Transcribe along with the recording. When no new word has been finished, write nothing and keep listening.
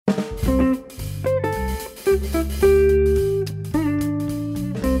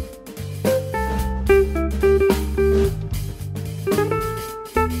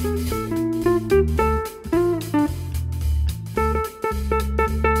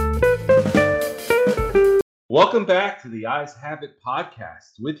Welcome back to the Eyes Have It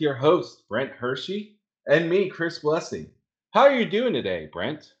podcast with your host, Brent Hershey, and me, Chris Blessing. How are you doing today,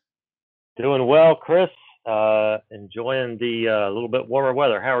 Brent? Doing well, Chris. Enjoying the little bit warmer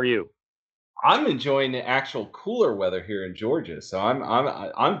weather. How are you? I'm enjoying the actual cooler weather here in Georgia, so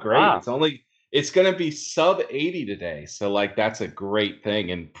I'm great. Ah, It's gonna be sub 80 today, so like that's a great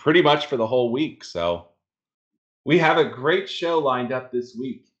thing, and pretty much for the whole week. So we have a great show lined up this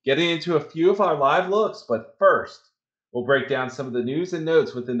week, getting into a few of our live looks, but first, we'll break down some of the news and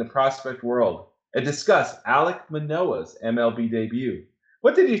notes within the prospect world and discuss Alek Manoah's MLB debut.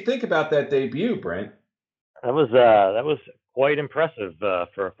 What did you think about that debut, Brent? that was quite impressive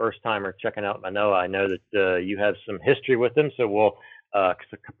for a first timer checking out Manoah. I know that you have some history with him, so we'll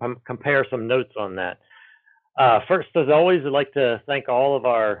compare some notes on that. First, as always, I'd like to thank all of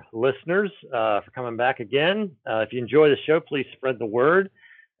our listeners for coming back again. If you enjoy the show, please spread the word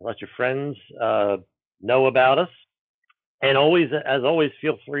and let your friends know about us. And as always,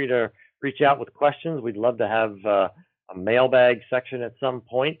 feel free to reach out with questions. We'd love to have a mailbag section at some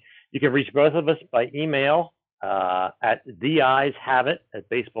point. You can reach both of us by email at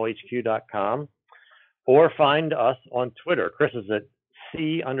theeyeshaveit@baseballhq.com or find us on Twitter. Chris is at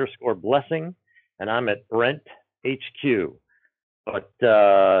C_blessing and I'm at Brent HQ. But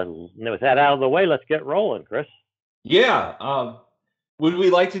with that out of the way, let's get rolling, Chris. Yeah, would we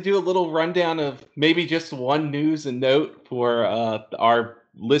like to do a little rundown of maybe just one news and note for our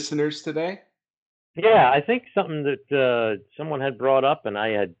listeners today? Yeah, I think something that someone had brought up, and I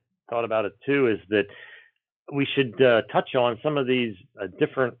had thought about it too, is that we should touch on some of these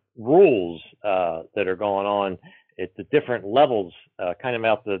different rules that are going on at the different levels, kind of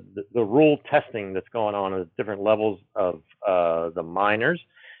about the rule testing that's going on at different levels of the minors.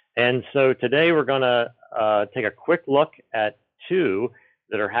 And so today we're going to take a quick look at two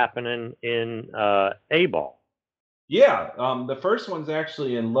that are happening in A ball. Yeah, the first one's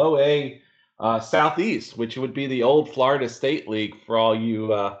actually in Low A Southeast, which would be the old Florida State League for all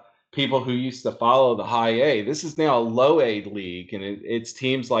you people who used to follow the High A. This is now a Low A league, and it's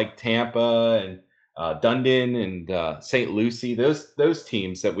teams like Tampa and Dundon and St. Lucie. Those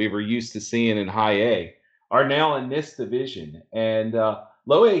teams that we were used to seeing in High A are now in this division, and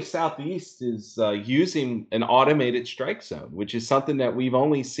Low A Southeast is using an automated strike zone, which is something that we've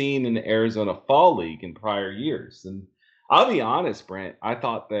only seen in the Arizona Fall League in prior years. And I'll be honest, Brent, I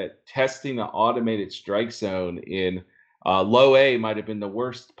thought that testing an automated strike zone in Low A might have been the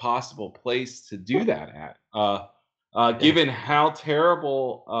worst possible place to do that at, given how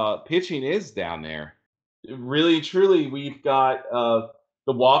terrible pitching is down there. Really, truly, we've got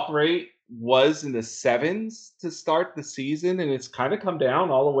the walk rate was in the sevens to start the season, and it's kind of come down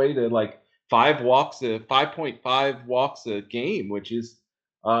all the way to like 5.5 walks a game, which is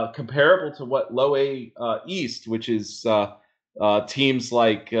comparable to what Low A East, which is teams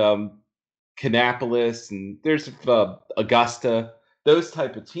like Kannapolis and there's Augusta, those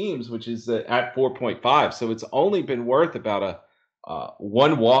type of teams, which is at 4.5. So it's only been worth about a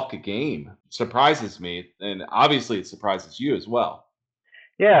one walk a game. Surprises me, and obviously it surprises you as well.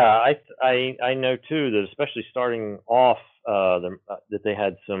 Yeah, I know too that especially starting off that they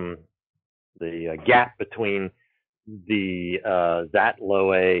had the gap between the that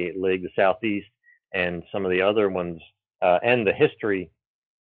Low A league, the Southeast, and some of the other ones, and the history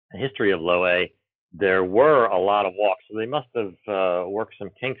of Low A. There were a lot of walks, so they must have worked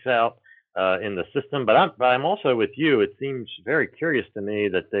some kinks out in the system. But I'm also with you. It seems very curious to me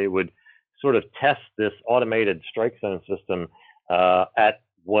that they would sort of test this automated strike zone system at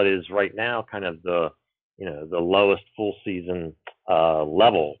what is right now kind of the lowest full season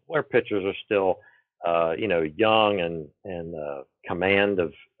level, where pitchers are still young and command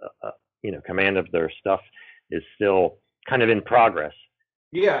of their stuff is still kind of in progress.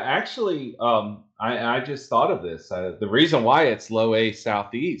 Yeah, actually, I just thought of this. The reason why it's Low A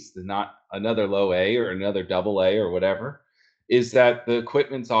Southeast and not another Low A or another Double A or whatever is that the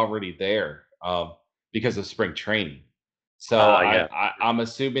equipment's already there because of spring training. So Yeah. I'm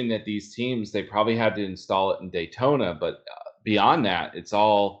assuming that these teams they probably had to install it in Daytona, but beyond that, it's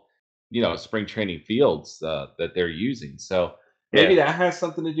all spring training fields that they're using. So maybe Yeah. that has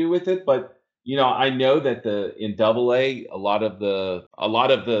something to do with it. But I know that the in Double A, a lot of the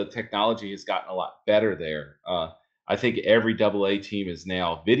technology has gotten a lot better there. I think every Double A team is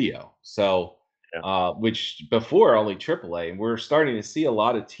now video. So Yeah. which before only Triple A, and we're starting to see a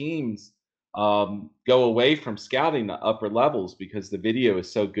lot of teams go away from scouting the upper levels because the video is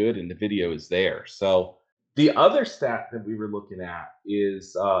so good and the video is there. So the other stat that we were looking at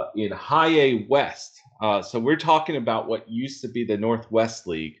is in High A West. So we're talking about what used to be the Northwest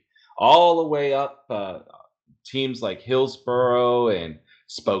League, all the way up teams like Hillsborough and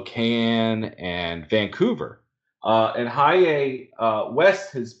Spokane and Vancouver. And High A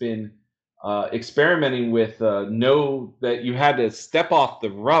West has been experimenting with no that you had to step off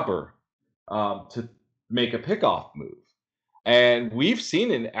the rubber to make a pickoff move. And we've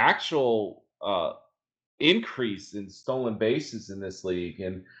seen an actual increase in stolen bases in this league.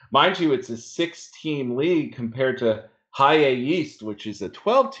 And mind you, it's a 6-team league compared to High A East, which is a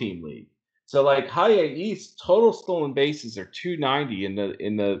 12-team league. So like High A East, total stolen bases are 290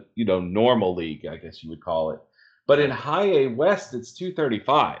 in the normal league, I guess you would call it. But in Right. High A West, it's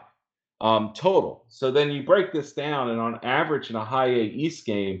 235 total. So then you break this down, and on average in a High A East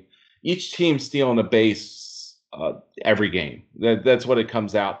game, each team stealing a base every game. That's what it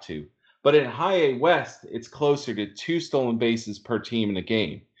comes out to. But in High A West, it's closer to 2 stolen bases per team in a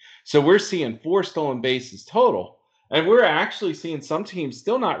game. So we're seeing 4 stolen bases total. And we're actually seeing some teams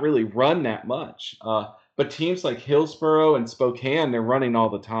still not really run that much. But teams like Hillsborough and Spokane, they're running all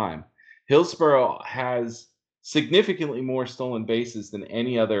the time. Hillsborough has significantly more stolen bases than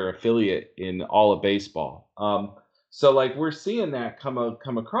any other affiliate in all of baseball. So like we're seeing that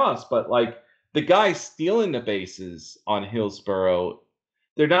come across, but like the guys stealing the bases on Hillsborough,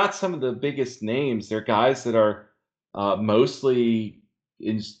 they're not some of the biggest names. They're guys that are mostly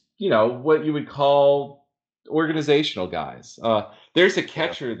in what you would call organizational guys. There's a Yeah.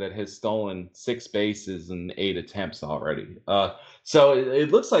 catcher that has stolen 6 bases in 8 attempts already. So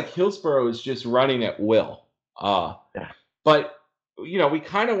it looks like Hillsborough is just running at will. Yeah. But we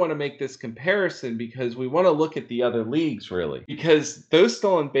kind of want to make this comparison because we want to look at the other leagues really, because those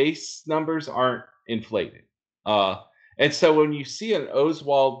stolen base numbers aren't inflated. And so when you see an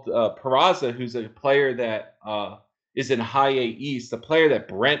Oswald Peraza, who's a player that is in High A East, a player that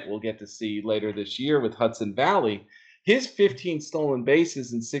Brent will get to see later this year with Hudson Valley, his 15 stolen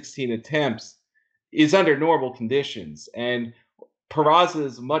bases in 16 attempts is under normal conditions. And Peraza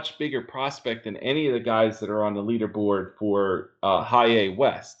is a much bigger prospect than any of the guys that are on the leaderboard for High A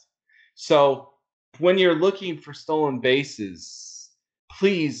West. So when you're looking for stolen bases,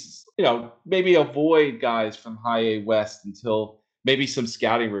 please, maybe avoid guys from High A West until maybe some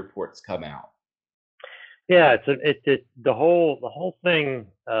scouting reports come out. Yeah, the whole thing,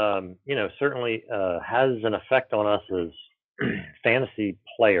 certainly has an effect on us as fantasy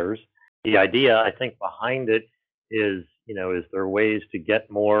players. The idea, I think, behind it is there ways to get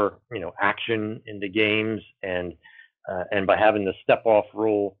more, action into games, and by having the step off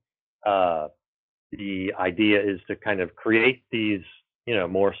rule, the idea is to kind of create these,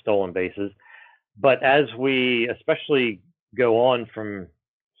 more stolen bases. But as we especially go on from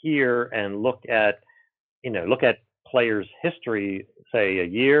here and look at players' history, say a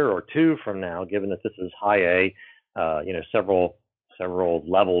year or two from now, given that this is High A, several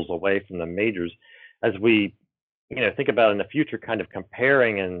levels away from the majors, as we think about in the future, kind of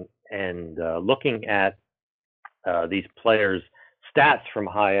comparing and looking at these players' stats from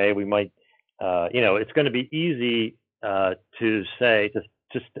High A, we might, it's going to be easy to say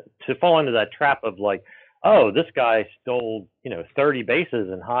to fall into that trap of like, oh, this guy stole 30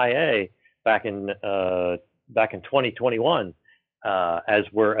 bases in High A back in 2021, as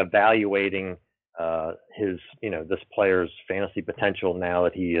we're evaluating his this player's fantasy potential now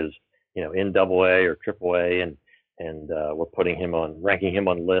that he is in Double A or Triple A, and we're ranking him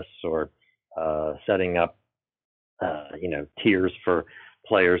on lists, or setting up tiers for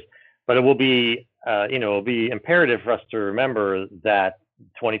players. But it will be it'll be imperative for us to remember that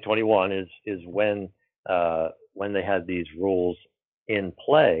 2021 is when they had these rules in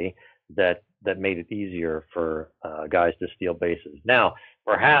play that made it easier for guys to steal bases. Now,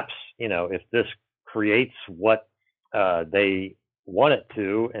 perhaps if this creates what they want it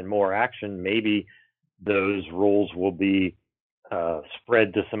to, and more action, maybe those rules will be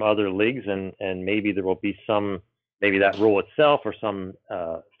spread to some other leagues, and maybe there will be maybe that rule itself or some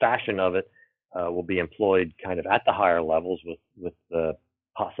fashion of it will be employed kind of at the higher levels, with the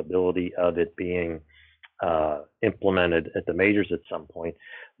possibility of it being implemented at the majors at some point.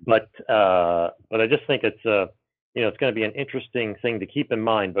 But I just think it's it's going to be an interesting thing to keep in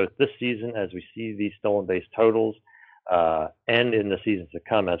mind, both this season as we see these stolen base totals, and in the seasons to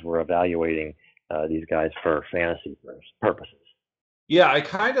come as we're evaluating these guys for fantasy purposes. Yeah, I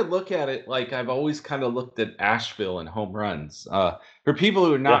kind of look at it like I've always kind of looked at Asheville and home runs. For people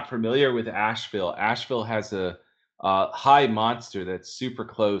who are Yeah. not familiar with Asheville, Asheville has a high monster that's super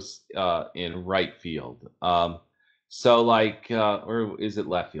close in right field. So like, or is it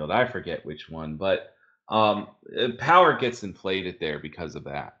left field? I forget which one, but power gets inflated there because of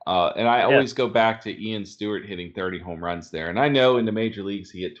that. And I Yeah. always go back to Ian Stewart hitting 30 home runs there. And I know in the major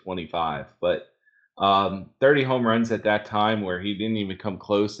leagues he hit 25, but 30 home runs at that time where he didn't even come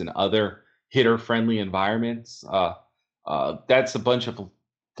close in other hitter-friendly environments. That's a bunch of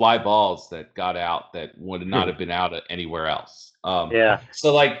fly balls that got out that would not have been out anywhere else. Yeah,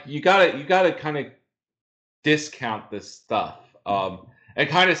 So like you gotta kind of discount this stuff and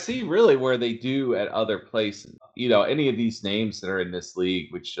kind of see really where they do at other places. Any of these names that are in this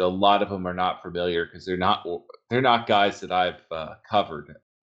league, which a lot of them are not familiar because they're not guys that I've covered.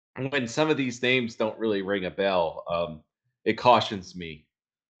 When some of these names don't really ring a bell, it cautions me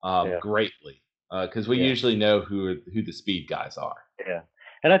yeah, greatly because we yeah. usually know who the speed guys are. Yeah.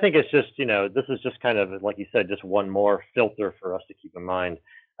 And I think it's just, this is just kind of, like you said, just one more filter for us to keep in mind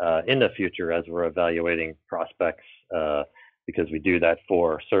in the future as we're evaluating prospects, because we do that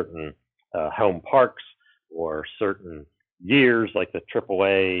for certain home parks or certain years, like the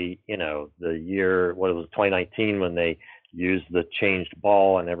AAA, the year, what was it, 2019, when they used the changed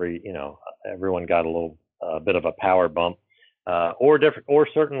ball and everyone got a little bit of a power bump, or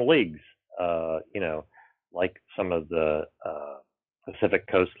certain leagues, like some of the Pacific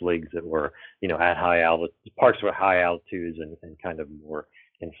Coast leagues that were, at high altitude, parks with high altitudes and kind of more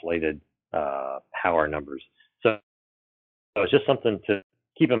inflated power numbers. So it's just something to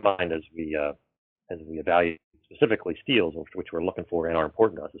keep in mind as we evaluate specifically steals, which we're looking for and are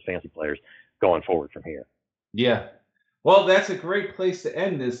important to us as fantasy players going forward from here. Yeah. Well, that's a great place to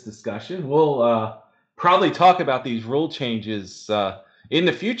end this discussion. We'll probably talk about these rule changes in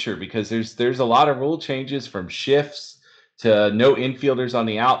the future because there's a lot of rule changes from shifts to no infielders on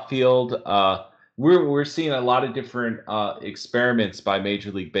the outfield. We're seeing a lot of different experiments by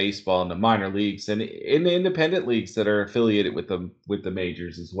Major League Baseball and the minor leagues and in the independent leagues that are affiliated with the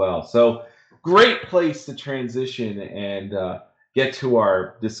majors as well. So great place to transition and get to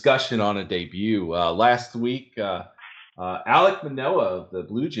our discussion on a debut. Last week, Alek Manoah of the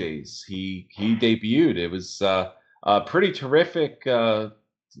Blue Jays, he debuted. It was a pretty terrific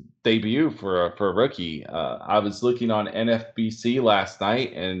debut for a rookie. I was looking on NFBC last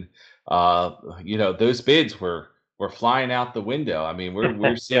night, and those bids were flying out the window. I mean, we're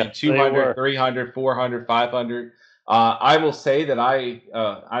Yes, seeing they 200, were. 300, 400, 500. I will say that I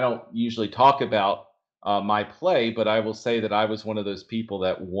don't usually talk about my play, but I will say that I was one of those people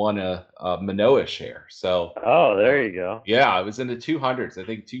that won a Manoah share. So Oh, there you go. yeah, I was in the 200s. I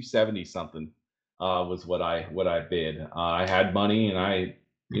think 270 something was what I bid. I had money and I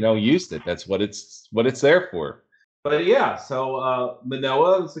used it. That's what it's there for. But yeah, so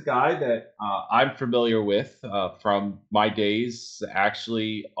Manoah is a guy that I'm familiar with from my days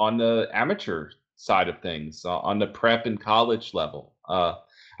actually on the amateur side of things, on the prep and college level.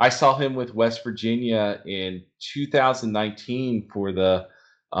 I saw him with West Virginia in 2019 for the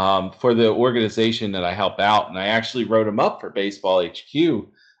organization that I help out, and I actually wrote him up for Baseball HQ in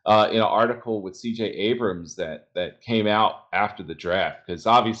an article with CJ Abrams that came out after the draft because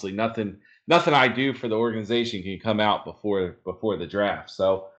obviously nothing I do for the organization can come out before the draft.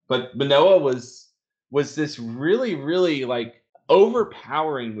 So, but Manoah was this really really like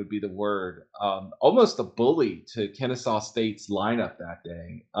overpowering would be the word, almost a bully to Kennesaw State's lineup that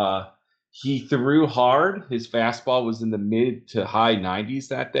day. He threw hard. His fastball was in the mid to high 90s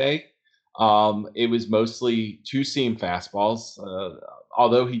that day. It was mostly two seam fastballs,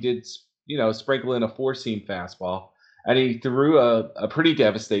 although he did, sprinkle in a four seam fastball. And he threw a pretty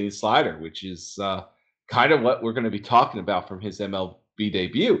devastating slider, which is kind of what we're going to be talking about from his MLB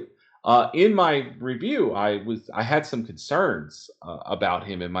debut. In my review, I had some concerns about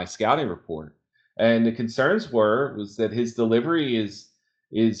him in my scouting report, and the concerns was that his delivery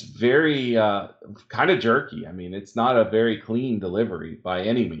is very kind of jerky. I mean, it's not a very clean delivery by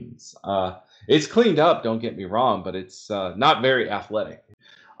any means. It's cleaned up, don't get me wrong, but it's not very athletic.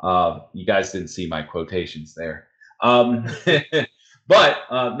 You guys didn't see my quotations there. Um, but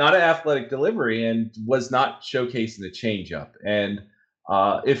not an athletic delivery and was not showcasing the changeup. And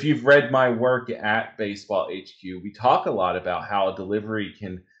if you've read my work at Baseball HQ, we talk a lot about how a delivery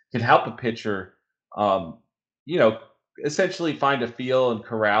can help a pitcher, um, you know, essentially find a feel and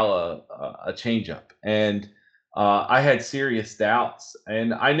corral a changeup. And I had serious doubts,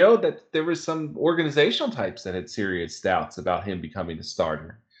 and I know that there was some organizational types that had serious doubts about him becoming a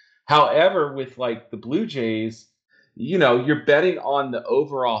starter. However, with like the Blue Jays, you're betting on the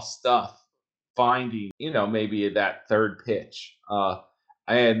overall stuff finding, maybe that third pitch.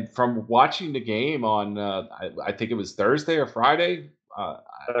 And from watching the game on, I think it was Thursday or Friday,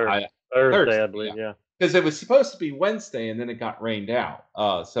 Thurs I Thursday, Thursday, I yeah, believe. Yeah. because it was supposed to be Wednesday and then it got rained out.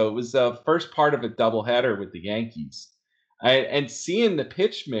 So it was the first part of a doubleheader with the Yankees, and seeing the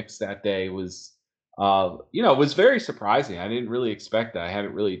pitch mix that day was it was very surprising. I didn't really expect that. I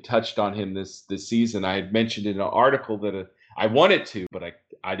hadn't really touched on him this season. I had mentioned in an article that I wanted to, but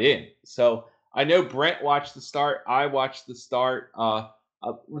I didn't. So I know Brent watched the start. I watched the start.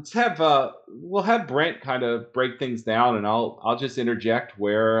 We'll have Brent kind of break things down, and I'll just interject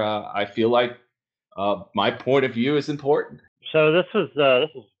where I feel like my point of view is important. So this was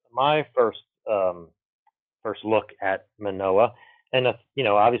my first look at Manoah, and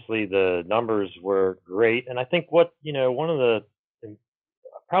obviously the numbers were great, and I think one of the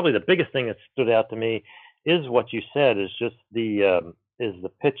probably the biggest thing that stood out to me is what you said is just the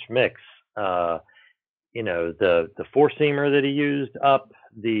pitch mix. The four seamer that he used up,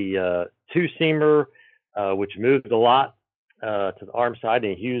 the two seamer, which moved a lot to the arm side,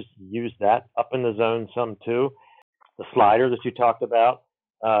 and he used that up in the zone some too. The slider that you talked about,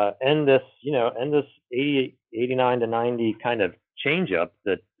 and this 89 to 90 kind of changeup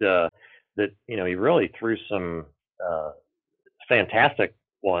that he really threw some fantastic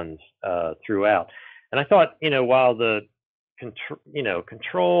ones throughout. And I thought, while the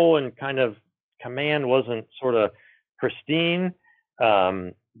control and kind of command wasn't sort of pristine,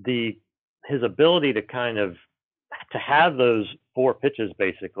 the his ability to kind of to have those four pitches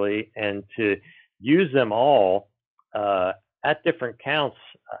basically and to use them all at different counts,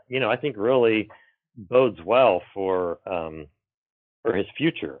 I think really bodes well for his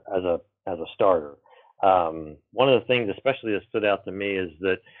future as a starter. One of the things, especially that stood out to me, is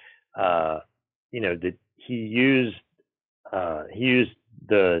that that he used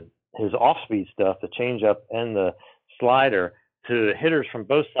his off speed stuff, the changeup and the slider, to hitters from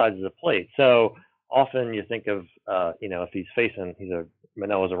both sides of the plate. So often you think of if he's facing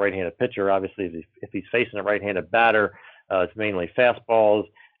Manoah's a right-handed pitcher. Obviously, if he's facing a right-handed batter, it's mainly fastballs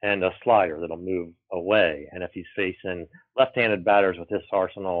and a slider that'll move away. And if he's facing left-handed batters with this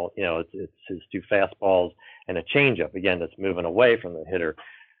arsenal, it's his two fastballs and a changeup, again, that's moving away from the hitter.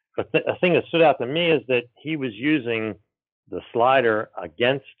 But a thing that stood out to me is that he was using the slider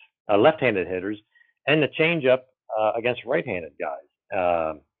against left-handed hitters and the changeup against right-handed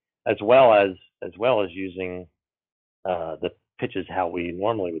guys, as well as using the pitches how we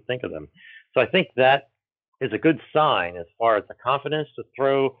normally would think of them. So I think that is a good sign as far as the confidence to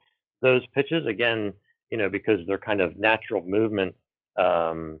throw those pitches again, because they're kind of natural movement.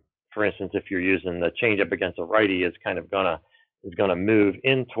 For instance, if you're using the changeup against a righty, is gonna move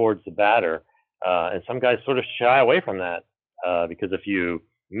in towards the batter, and some guys sort of shy away from that because if you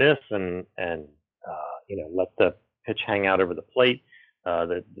miss and let the pitch hang out over the plate,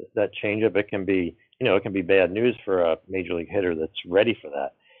 that changeup, it can be bad news for a major league hitter that's ready for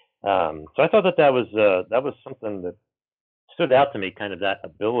that. So I thought that was something that stood out to me, kind of that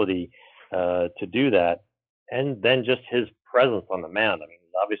ability to do that, and then just his presence on the mound. I mean,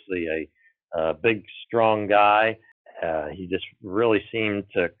 he's obviously a big, strong guy. He just really seemed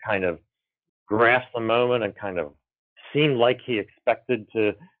to kind of grasp the moment and kind of seemed like he expected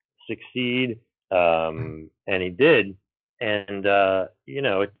to succeed, and he did. And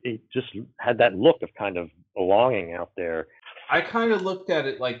it just had that look of kind of belonging out there. I kind of looked at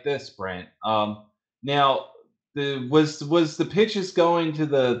it like this, Brent. Now, was the pitches going to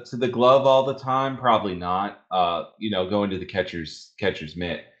the glove all the time? Probably not. Going to the catcher's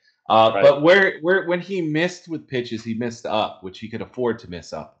mitt. Right. But where when he missed with pitches, he missed up, which he could afford to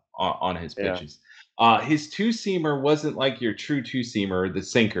miss up on his Yeah. pitches. His two seamer wasn't like your true two seamer, the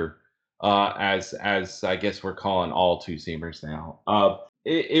sinker, as I guess we're calling all two seamers now.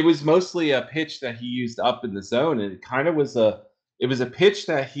 It was mostly a pitch that he used up in the zone, and it was a pitch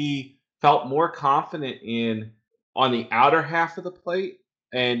that he felt more confident in on the outer half of the plate,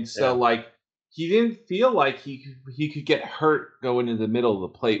 and so Yeah. like he didn't feel like he could get hurt going into the middle of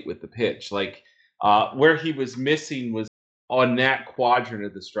the plate with the pitch. Like where he was missing was on that quadrant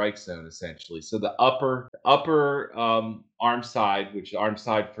of the strike zone, essentially. So the upper arm side, which arm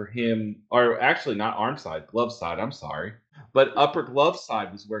side for him, or actually not arm side, glove side. I'm sorry, but upper glove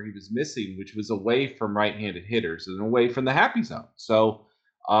side was where he was missing, which was away from right-handed hitters and away from the happy zone. So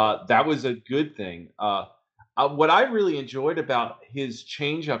that was a good thing. What I really enjoyed about his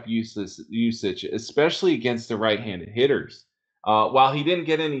changeup usage, especially against the right-handed hitters, while he didn't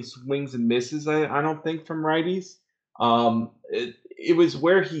get any swings and misses, I don't think from righties. It was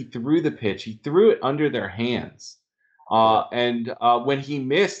where he threw the pitch. He threw it under their hands, and when he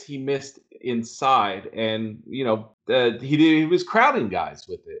missed inside, and he was crowding guys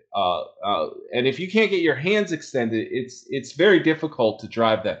with it. And if you can't get your hands extended, it's very difficult to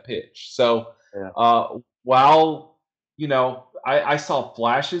drive that pitch. So Yeah. while I saw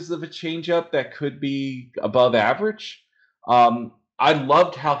flashes of a changeup that could be above average, I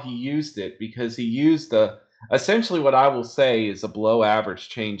loved how he used it because he used essentially what I will say is a below average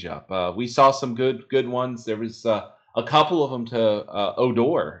changeup. We saw some good ones. There was a couple of them to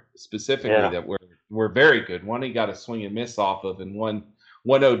Odor specifically Yeah, that were very good. One he got a swing and miss off of, and one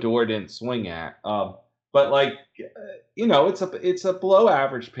Odor didn't swing at. But like it's a below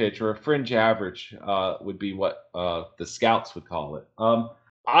average pitch or a fringe average would be what the scouts would call it.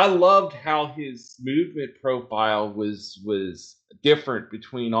 I loved how his movement profile was different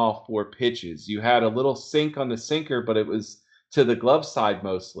between all four pitches. You had a little sink on the sinker, but it was to the glove side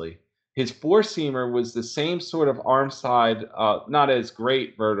mostly. His four seamer was the same sort of arm side, not as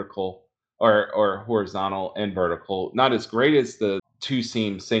great vertical or horizontal and vertical, not as great as the two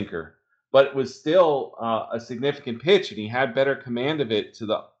seam sinker, but it was still a significant pitch, and he had better command of it to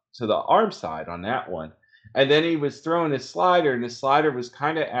the arm side on that one. And then he was throwing his slider, and his slider was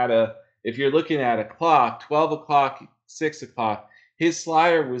kind of at if you're looking at a clock, 12 o'clock, 6 o'clock, his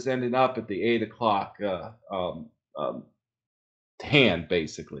slider was ending up at the 8 o'clock um, hand,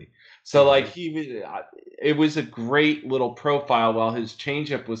 basically. So, like, hmm it was a great little profile while his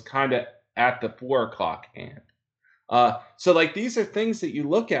changeup was kind of at the 4 o'clock hand. So like these are things that you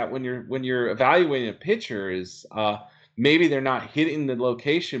look at when you're evaluating a pitcher is maybe they're not hitting the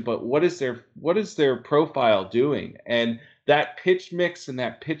location, but what is their profile doing? And that pitch mix and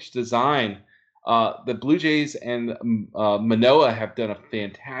that pitch design, the Blue Jays and Manoah have done a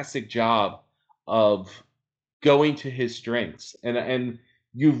fantastic job of going to his strengths. And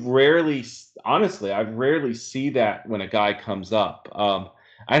you rarely, honestly, I rarely see that when a guy comes up.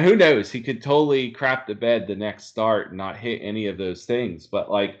 And who knows, he could totally crap the bed the next start and not hit any of those things. But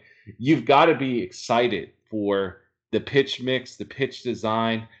like, you've got to be excited for the pitch mix, the pitch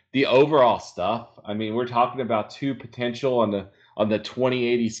design, the overall stuff. I mean, we're talking about two potential on the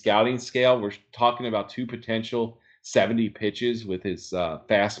 2080 scouting scale. We're talking about two potential 70 pitches with his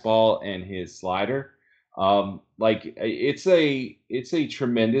fastball and his slider. Like it's a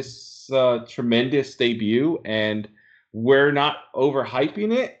tremendous debut, and we're not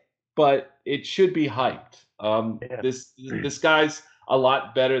overhyping it, but it should be hyped. yeah, This guy's a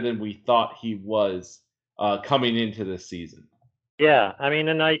lot better than we thought he was coming into this season. yeah. I mean,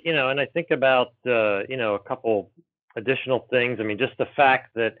 and I think about a couple additional things. I mean, just the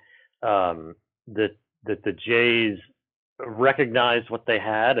fact that um, that the Jays recognized what they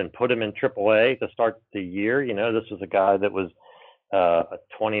had and put him in AAA to start the year. This was a guy that was a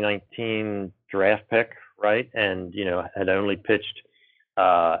 2019 draft pick, right? And had only pitched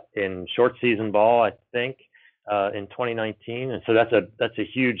in short season ball, I think, in 2019, and so that's a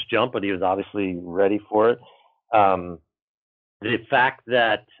huge jump. But he was obviously ready for it. Um, the fact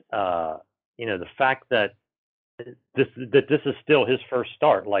that the fact that this is still his first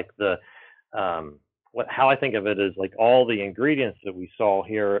start, like how I think of it is like all the ingredients that we saw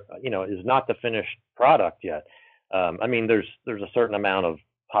here, is not the finished product yet. I mean, there's a certain amount of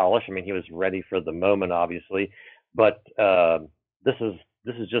polish. I mean, he was ready for the moment, obviously, but this is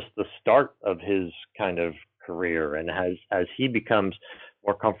this is just the start of his kind of career. And as he becomes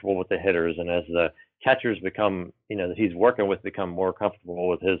more comfortable with the hitters, and as the catchers become, that he's working with, become more comfortable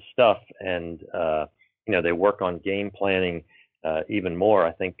with his stuff, and they work on game planning even more.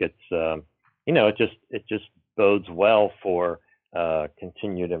 I think it just bodes well for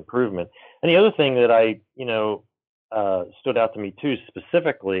continued improvement. And the other thing that stood out to me too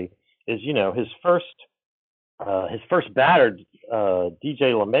specifically is his first batter,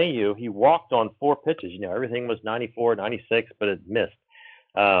 DJ LeMahieu, he walked on four pitches. Everything was 94, 96, but it missed.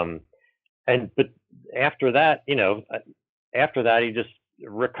 Um, but after that, he just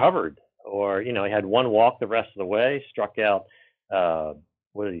recovered, or he had one walk the rest of the way, struck out.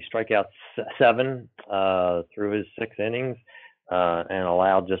 What did he strike out seven through his 6 innings, and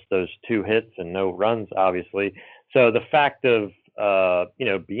allowed just those two hits and no runs, obviously. So the fact of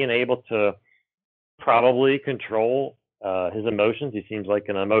being able to probably control his emotions. He seems like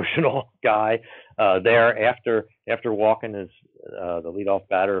an emotional guy there after walking his the leadoff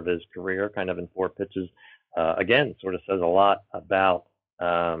batter of his career, kind of in four pitches. Again, sort of says a lot about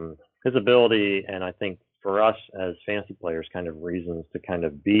his ability, and I think for us as fantasy players, kind of reasons to kind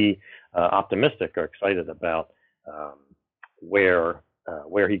of be optimistic or excited about where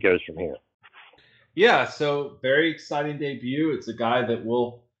he goes from here. Yeah, so very exciting debut. It's a guy that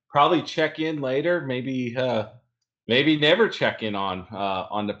we'll probably check in later, maybe never check in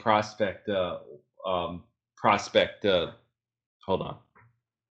on the prospect prospect hold on.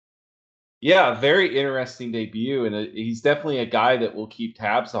 Yeah, very interesting debut, and he's definitely a guy that we'll keep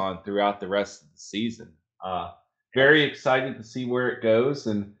tabs on throughout the rest of the season. Uh, Yeah. Very excited to see where it goes,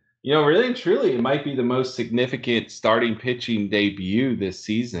 and Really and truly, it might be the most significant starting pitching debut this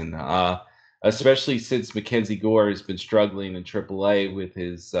season, especially since Mackenzie Gore has been struggling in AAA with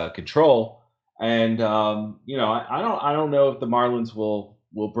his control. And I don't know if the Marlins will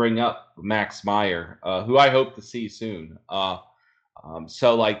bring up Max Meyer, who I hope to see soon.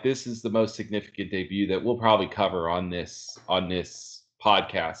 So like this is the most significant debut that we'll probably cover on this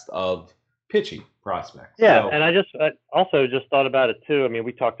podcast of pitching prospects. Yeah, So and I also just thought about it too. I mean,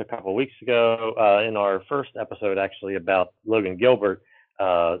 we talked a couple of weeks ago in our first episode actually about Logan Gilbert,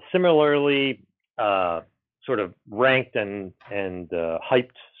 similarly sort of ranked and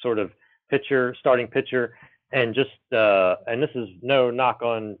hyped sort of starting pitcher, and just and this is no knock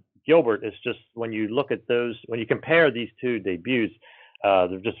on Gilbert. It's just when you look at those, when you compare these two debuts,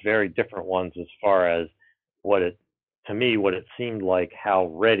 they're just very different ones as far as what it to me what it seemed like how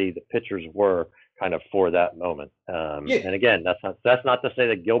ready the pitchers were kind of for that moment. yeah, And again, that's not to say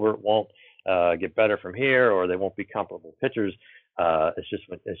that Gilbert won't get better from here or they won't be comparable pitchers. It's just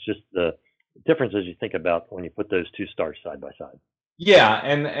the differences you think about when you put those two stars side by side. Yeah,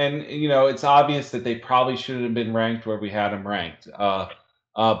 and it's obvious that they probably shouldn't have been ranked where we had them ranked.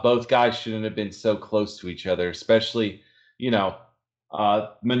 Both guys shouldn't have been so close to each other, especially, you know,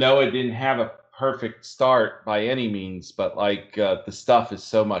 Manoah didn't have a perfect start by any means, but like the stuff is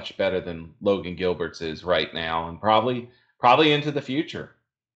so much better than Logan Gilbert's is right now, and probably into the future.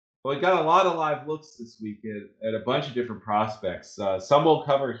 Well, we got a lot of live looks this week at a bunch of different prospects. Some we'll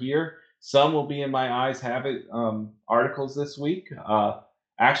cover here. Some will be in my eyes have it articles this week.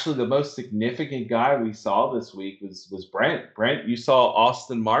 Actually, the most significant guy we saw this week was Brent. Brent, you saw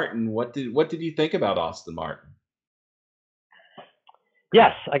Austin Martin. What did you think about Austin Martin?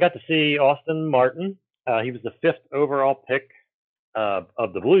 Yes, I got to see Austin Martin. He was the fifth overall pick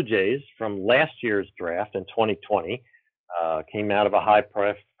of the Blue Jays from last year's draft in 2020. Came out of a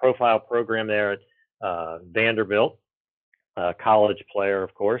high-profile program there at Vanderbilt, college player,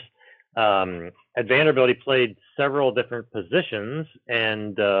 of course. At Vanderbilt, he played several different positions,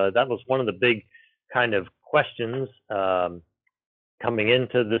 and that was one of the big kind of questions coming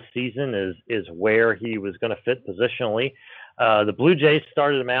into this season is where he was going to fit positionally. The Blue Jays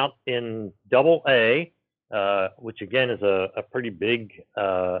started him out in Double A, which again is a pretty big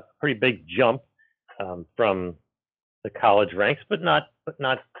jump from the college ranks, but not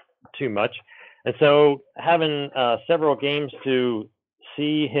too much. And so having several games to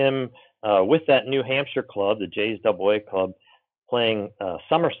see him with that New Hampshire club, the Jays Double A club, playing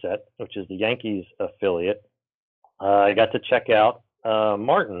Somerset, which is the Yankees affiliate, I got to check out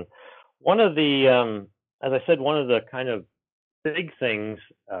Martin. One of the, as I said, one of the kind of big things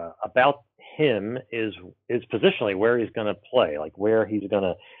about him is positionally where he's going to play, like where he's going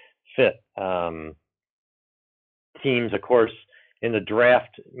to fit. Teams, of course, in the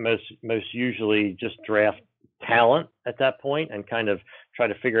draft most usually just draft talent at that point and kind of try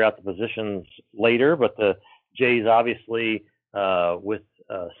to figure out the positions later. But the Jays, obviously, with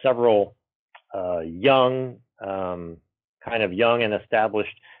several young and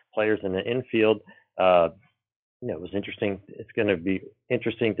established players in the infield, it was interesting. It's going to be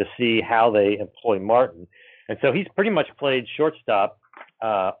interesting to see how they employ Martin. And so he's pretty much played shortstop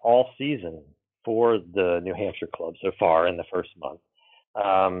all season for the New Hampshire club so far in the first month.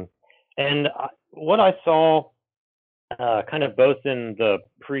 And what I saw kind of both in the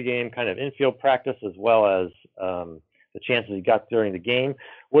pregame kind of infield practice as well as the chances he got during the game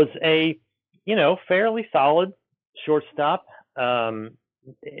was a, fairly solid shortstop.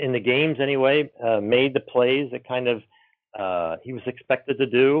 In the games anyway, made the plays that kind of he was expected to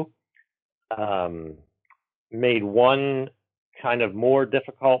do. Made one kind of more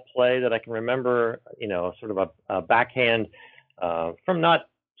difficult play that I can remember, sort of a backhand from not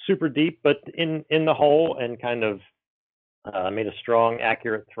super deep, but in the hole, and kind of made a strong,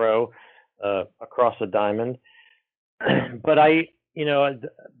 accurate throw across the diamond. But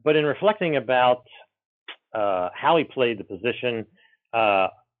but in reflecting about how he played the position,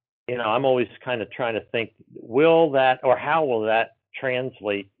 I'm always kind of trying to think, how will that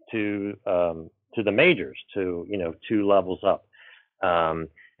translate to the majors, to 2 levels up. And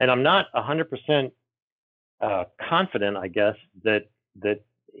I'm not 100% confident, I guess, that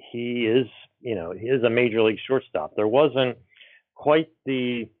he is a major league shortstop. There wasn't quite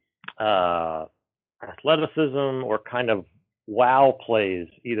the athleticism or kind of wow plays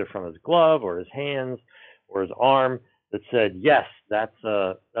either from his glove or his hands or his arm that said, yes, that's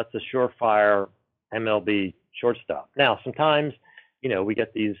a surefire MLB shortstop. Now, sometimes, we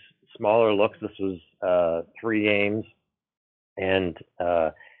get these smaller looks. This was 3 games, and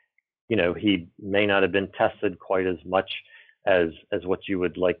he may not have been tested quite as much as what you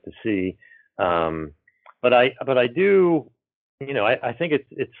would like to see. But I do, I think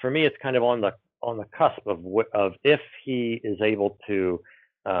it's for me, it's kind of on the cusp of if he is able to,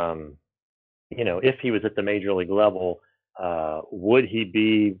 if he was at the major league level, would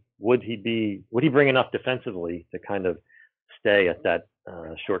he bring enough defensively to kind of stay at that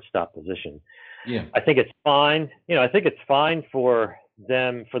shortstop position? Yeah. I think it's fine. I think it's fine for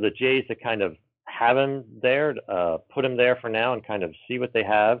the Jays to kind of have him there, put him there for now and kind of see what they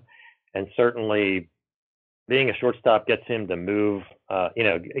have. And certainly being a shortstop gets him to move,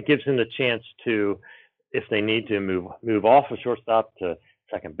 it gives him the chance to, if they need to move off a shortstop to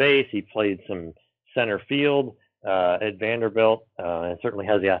second base. He played some center field at Vanderbilt, and certainly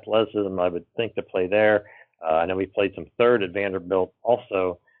has the athleticism, I would think, to play there. I know he played some third at Vanderbilt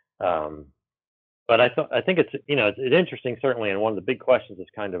also. But I think it's interesting, certainly, and one of the big questions is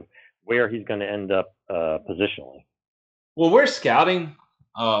kind of where he's going to end up positionally. Well, we're scouting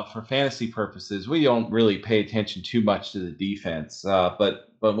for fantasy purposes. We don't really pay attention too much to the defense, but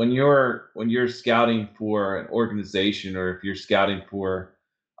when you're scouting for an organization, or if you're scouting for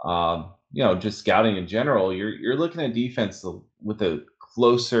just scouting in general, you're looking at defense with a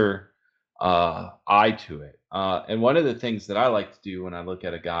closer eye to it. And one of the things that I like to do when I look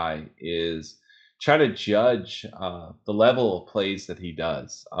at a guy is try to judge the level of plays that he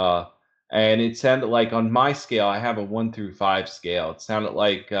does. And it sounded like, on my scale, I have a 1 through 5 scale. It sounded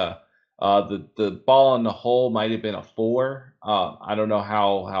like the ball in the hole might have been a 4. I don't know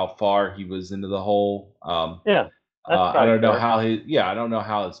how far he was into the hole. Yeah, that's I don't know fair. I don't know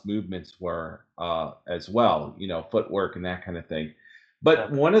how his movements were as well. Footwork and that kind of thing.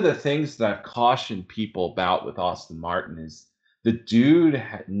 But one of the things that I've cautioned people about with Austin Martin is the dude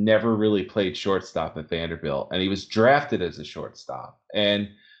had never really played shortstop at Vanderbilt, and he was drafted as a shortstop. And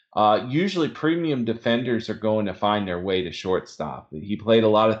usually premium defenders are going to find their way to shortstop. He played a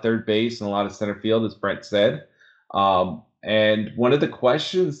lot of third base and a lot of center field, as Brent said. And one of the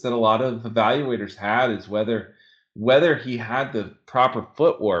questions that a lot of evaluators had is whether he had the proper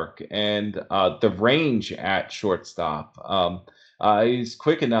footwork and the range at shortstop. He's a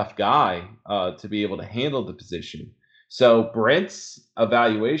quick enough guy to be able to handle the position. So Brent's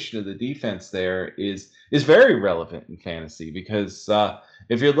evaluation of the defense there is very relevant in fantasy, because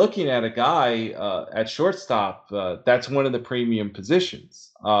if you're looking at a guy at shortstop, that's one of the premium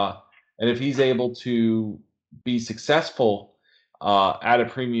positions. And if he's able to be successful at a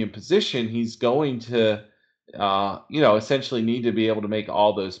premium position, he's going to essentially need to be able to make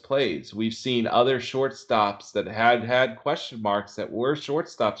all those plays. We've seen other shortstops that had question marks that were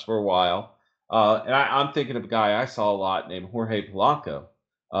shortstops for a while. And I'm thinking of a guy I saw a lot named Jorge Polanco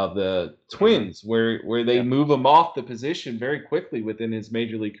of the Twins, where they move him off the position very quickly within his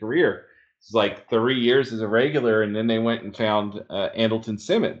major league career. It's like 3 years as a regular, and then they went and found Andrelton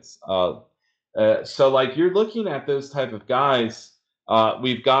Simmons. So like, you're looking at those type of guys.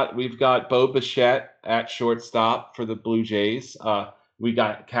 We've got Bo Bichette at shortstop for the Blue Jays. We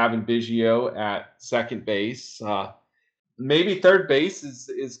got Cavan Biggio at second base. Maybe third base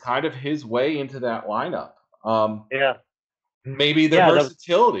is kind of his way into that lineup. Yeah. Maybe the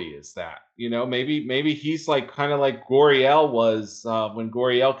versatility is that, maybe he's like kind of like Gurriel was when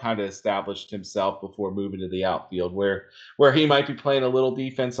Gurriel kind of established himself before moving to the outfield, where he might be playing a little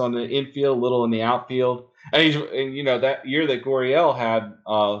defense on the infield, a little in the outfield. And that year that Gurriel had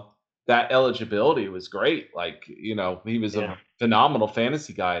that eligibility was great. Like, he was a phenomenal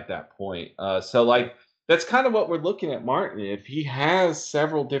fantasy guy at that point. So like, that's kind of what we're looking at Martin. If he has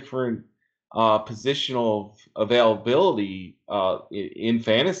several different positional availability in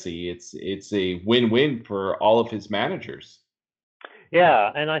fantasy, it's a win-win for all of his managers.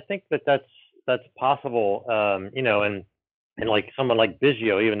 Yeah, and I think that's possible. And like someone like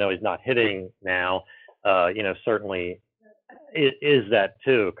Biggio, even though he's not hitting now, certainly is that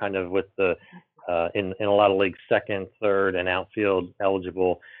too, kind of with the in a lot of leagues, second, third, and outfield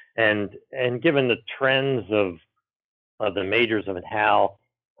eligible. And given the trends of the majors of how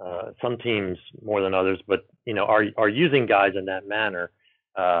some teams more than others, but are using guys in that manner,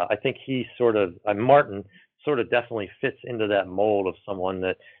 I think Martin sort of definitely fits into that mold of someone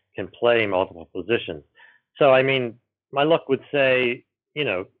that can play multiple positions. So I mean, my luck would say, in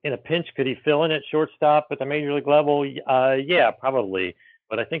a pinch, could he fill in at shortstop at the major league level? Yeah, probably.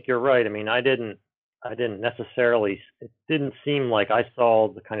 But I think you're right. I mean, I didn't necessarily. It didn't seem like I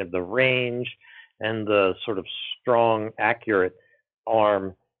saw the kind of the range and the sort of strong, accurate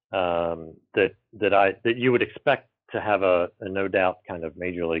arm that you would expect to have a no doubt kind of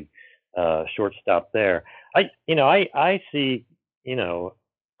major league shortstop there. I see,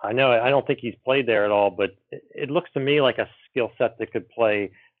 I know I don't think he's played there at all, but it looks to me like a skill set that could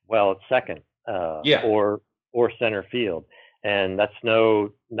play well at second, Yeah. or center field, and that's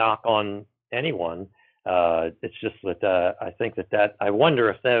no knock on anyone. It's just that I think that I wonder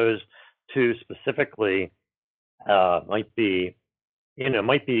if those two specifically might be,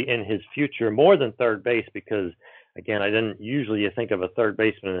 might be in his future more than third base, because again, I didn't usually think of a third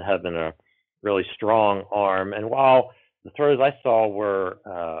baseman having a really strong arm. And while the throws I saw were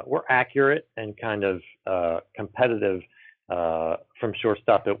accurate and kind of competitive from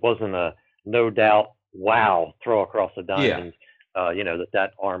shortstop, it wasn't a no doubt wow throw across the Yeah. diamond.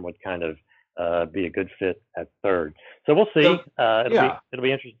 That arm would kind of be a good fit at third. So we'll see. So yeah. It'll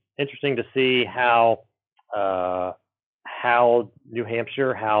be interesting to see uh, how New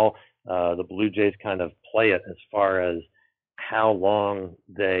Hampshire, how the Blue Jays kind of play it, as far as how long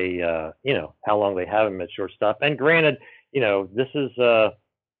how long they have him at shortstop. And granted, this is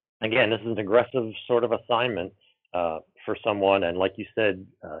again, this is an aggressive sort of assignment for someone. And like you said,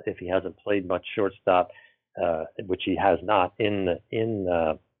 if he hasn't played much shortstop, which he has not in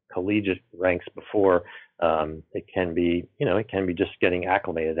collegiate ranks before, it can be just getting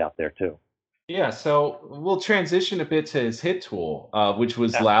acclimated out there too. Yeah, so we'll transition a bit to his hit tool, which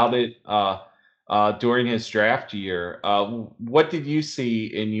was Yeah. lauded during his draft year. What did you see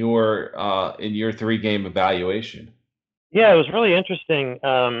in your 3 game evaluation? Yeah, it was really interesting.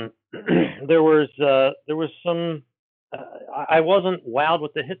 There was some. I wasn't wowed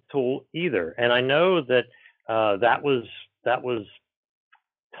with the hit tool either, and I know that that was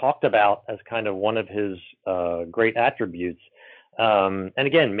talked about as kind of one of his great attributes. And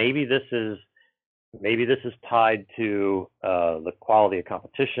again, maybe this is tied to the quality of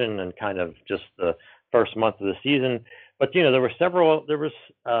competition and kind of just the first month of the season. But there were several. There was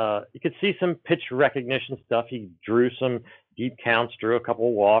you could see some pitch recognition stuff. He drew some deep counts, drew a couple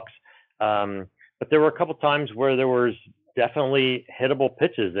of walks, but there were a couple times where there was definitely hittable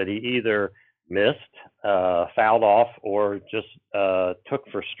pitches that he either missed, fouled off, or just took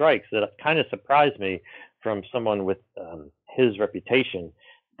for strikes. That kind of surprised me from someone with his reputation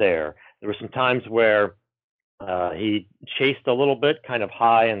there. There were some times where he chased a little bit, kind of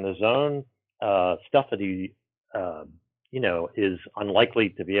high in the zone, stuff that he, is unlikely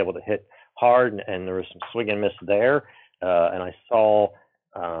to be able to hit hard, and there was some swing and miss there. And I saw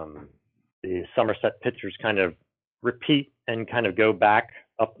the Somerset pitchers kind of repeat and kind of go back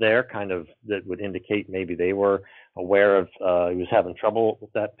up there, kind of that would indicate maybe they were aware of he was having trouble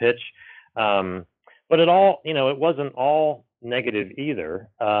with that pitch. But it wasn't all negative either.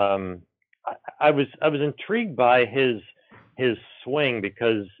 I was intrigued by his swing,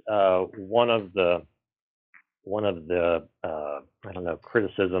 because one of the I don't know,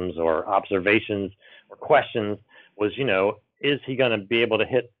 criticisms or observations or questions was, is he going to be able to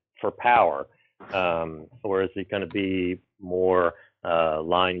hit for power, or is he going to be more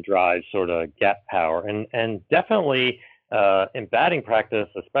line drive, sort of gap power? And definitely in batting practice,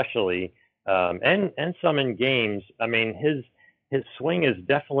 especially, and some in games. I mean, his swing is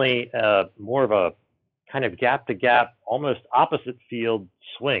definitely more of a kind of gap to gap, almost opposite field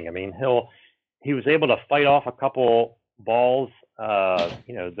swing. I mean, he was able to fight off a couple balls,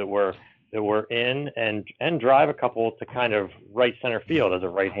 that were in, and drive a couple to kind of right center field as a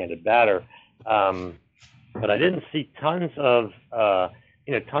right-handed batter. But I didn't see tons of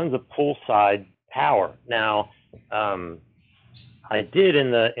pull side power. Now, I did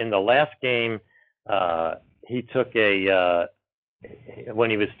in the last game. He took when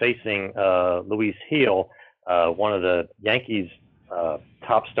he was facing Luis Gil, one of the Yankees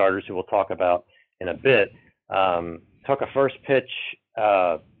top starters, who we'll talk about in a bit. Took a first pitch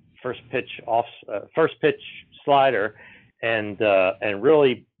slider, and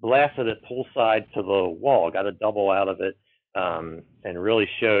really blasted it pull side to the wall. Got a double out of it, and really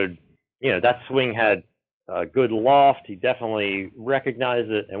showed that swing had good loft. He definitely recognized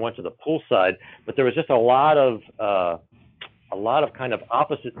it and went to the pull side. But there was just a lot of kind of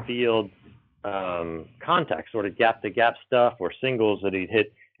opposite field contact, sort of gap to gap stuff, or singles that he'd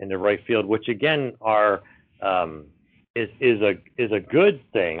hit in the right field, which again is a good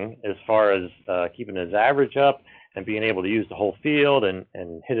thing as far as keeping his average up and being able to use the whole field and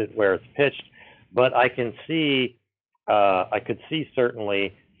hit it where it's pitched. But I could see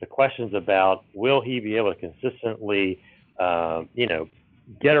certainly the questions about, will he be able to consistently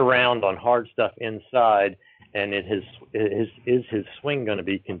get around on hard stuff inside, and is his swing going to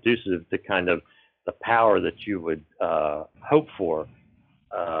be conducive to kind of the power that you would hope for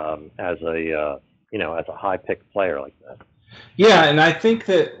as a high pick player like that. Yeah, and I think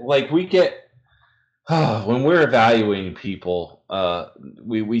that, like, we get when we're evaluating people,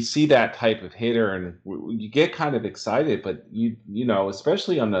 we see that type of hitter, and you get kind of excited. But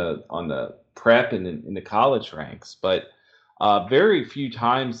especially on the prep and in the college ranks. But very few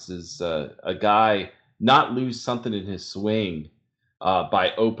times does a guy not lose something in his swing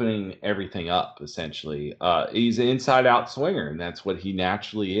by opening everything up. Essentially, he's an inside-out swinger, and that's what he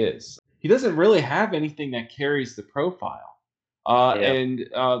naturally is. He doesn't really have anything that carries the profile. Yeah. And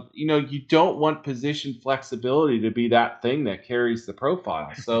you don't want position flexibility to be that thing that carries the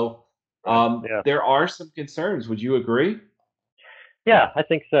profile. So Right. Yeah. there are some concerns. Would you agree? Yeah, I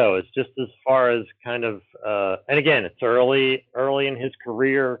think so. It's just as far as kind of, and again, it's early in his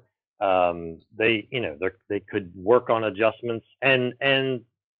career. They could work on adjustments, and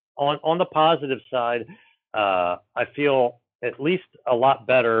on the positive side, I feel at least a lot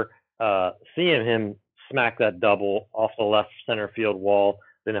better seeing him smack that double off the left center field wall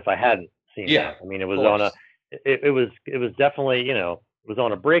than if I hadn't seen Yeah, that. I mean, of course. it was definitely, it was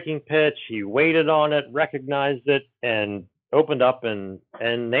on a breaking pitch. He waited on it, recognized it, and opened up and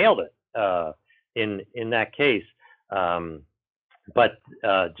nailed it in that case. Um, but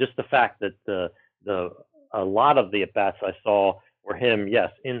just the fact that the a lot of the at bats I saw were him,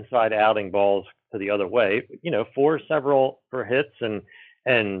 yes, inside outing balls to the other way, for hits,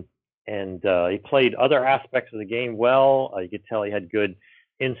 and he played other aspects of the game well. You could tell he had good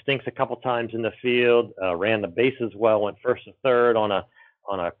instincts a couple times in the field, ran the bases well, went first to third on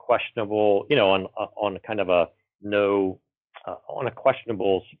a questionable, on kind of a no on a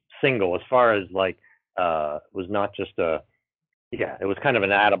questionable single, as far as like was not just a, yeah, it was kind of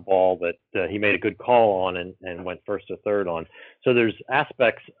an atta ball that he made a good call on and went first to third on. So there's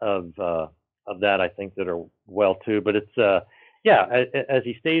aspects of that I think that are well too, but it's yeah, as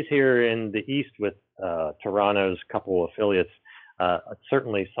he stays here in the East with Toronto's couple of affiliates,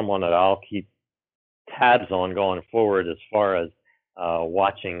 certainly someone that I'll keep tabs on going forward as far as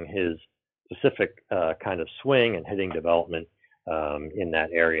watching his specific kind of swing and hitting development in that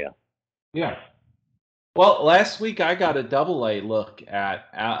area. Yeah. Well, last week I got a double A look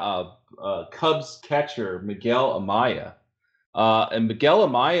at Cubs catcher Miguel Amaya. And Miguel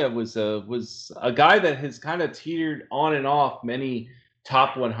Amaya was a guy that has kind of teetered on and off many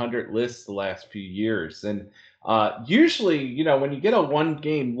top 100 lists the last few years. And usually, when you get a one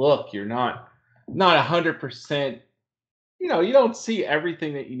game look, you're not 100%. You don't see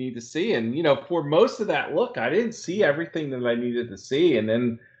everything that you need to see. And for most of that look, I didn't see everything that I needed to see. And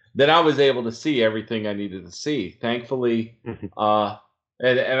then I was able to see everything I needed to see. Thankfully, uh,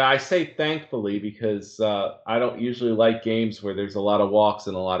 and I say thankfully because I don't usually like games where there's a lot of walks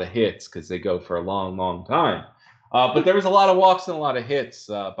and a lot of hits because they go for a long, long time. But there was a lot of walks and a lot of hits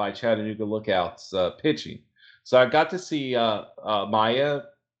by Chattanooga Lookouts pitching. So I got to see Maya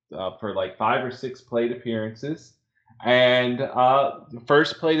for like 5 or 6 plate appearances. And the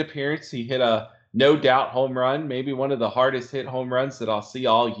first plate appearance, he hit a no doubt home run, maybe one of the hardest hit home runs that I'll see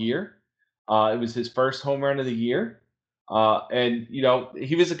all year. It was his first home run of the year. And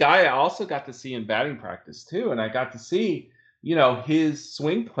he was a guy I also got to see in batting practice too. And I got to see, his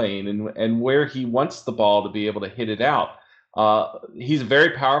swing plane and where he wants the ball to be able to hit it out. He's a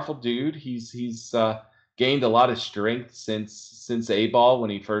very powerful dude. He's gained a lot of strength since A ball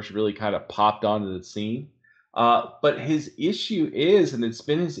when he first really kind of popped onto the scene. But his issue is, and it's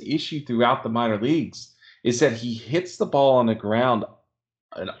been his issue throughout the minor leagues, is that he hits the ball on the ground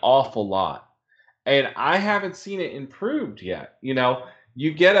an awful lot. And I haven't seen it improved yet.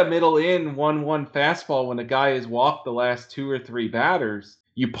 You get a middle in 1-1 fastball when a guy has walked the last 2 or 3 batters.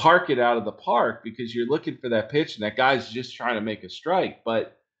 You park it out of the park because you're looking for that pitch, and that guy's just trying to make a strike.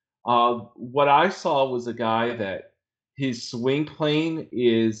 But what I saw was a guy that his swing plane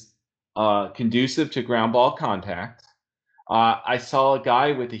is conducive to ground ball contact. I saw a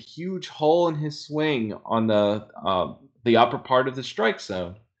guy with a huge hole in his swing on the upper part of the strike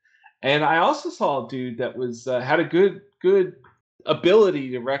zone, and I also saw a dude that was had a good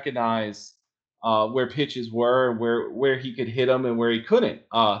ability to recognize where pitches were and where he could hit them and where he couldn't.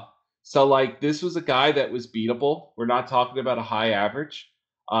 So like this was a guy that was beatable. We're not talking about a high average.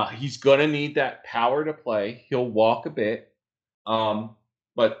 He's gonna need that power to play. He'll walk a bit,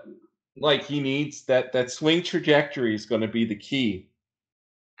 but like he needs that swing trajectory is going to be the key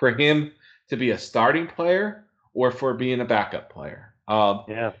for him to be a starting player or for being a backup player.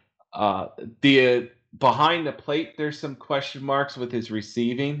 Yeah. Uh, the behind the plate, there's some question marks with his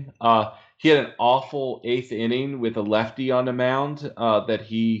receiving. He had an awful 8th inning with a lefty on the mound that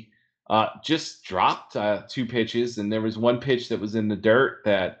he just dropped 2 pitches, and there was one pitch that was in the dirt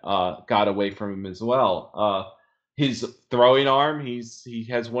that got away from him as well. His throwing arm, he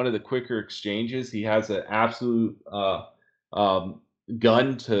has one of the quicker exchanges. He has an absolute um,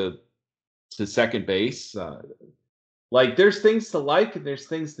 gun to second base. Like there's things to like and there's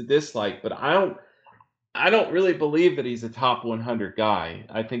things to dislike, but I don't really believe that he's a top 100 guy.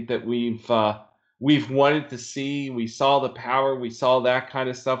 I think that we've wanted to see. We saw the power, we saw that kind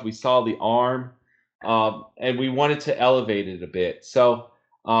of stuff, we saw the arm, and we wanted to elevate it a bit. So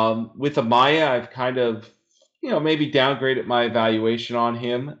with Amaya, I've kind of maybe downgraded my evaluation on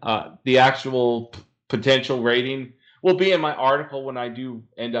him. The actual potential rating will be in my article when I do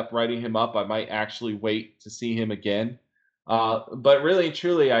end up writing him up. I might actually wait to see him again. But really and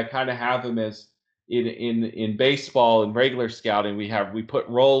truly, I kind of have him as in baseball and regular scouting, we put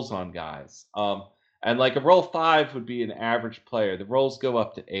roles on guys. And like a role 5 would be an average player. The roles go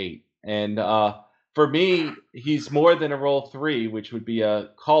up to 8. And for me, he's more than a role 3, which would be a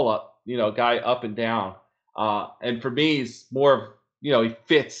call up, guy up and down. And for me, he's more of, he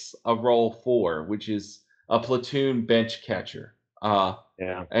fits a role 4, which is a platoon bench catcher.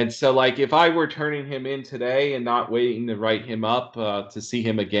 Yeah. And so, like, if I were turning him in today and not waiting to write him up to see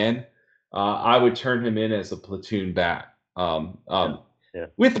him again, I would turn him in as a platoon bat, Yeah. Yeah.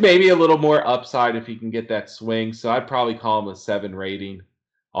 with maybe a little more upside if he can get that swing. So I'd probably call him a 7 rating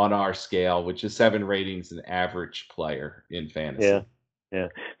on our scale, which is 7 ratings an average player in Yeah. fantasy. Yeah.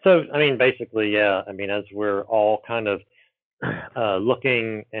 So, I mean, basically, yeah. I mean, as we're all kind of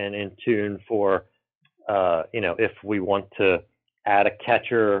looking and in tune for, if we want to add a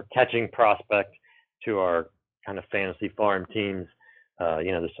catching prospect to our kind of fantasy farm teams,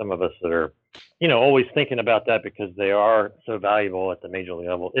 there's some of us that are, always thinking about that because they are so valuable at the major league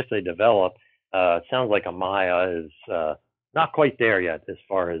level if they develop. It sounds like Amaya is not quite there yet as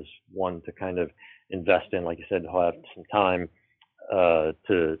far as one to kind of invest in. Like you said, he'll have some time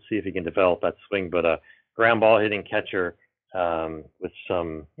to see if he can develop that swing. But a ground ball hitting catcher with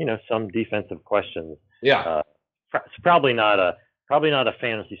some defensive questions. Yeah. It's probably not a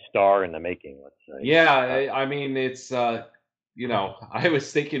fantasy star in the making. Let's say. Yeah. I mean, it's, I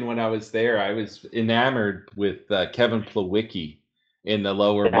was thinking when I was there, I was enamored with Kevin Plawicki in the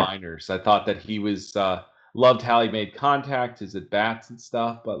lower Yeah. minors. I thought that he was loved how he made contact, his at bats and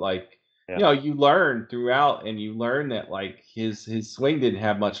stuff. But like, Yeah. you learn throughout, and you learn that like his swing didn't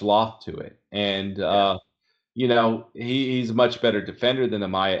have much loft to it, and Yeah. he's a much better defender than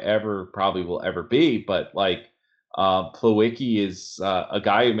Amaya ever probably will ever be. But like, Plawicki is a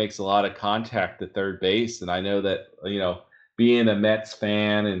guy who makes a lot of contact at third base, and I know that being a Mets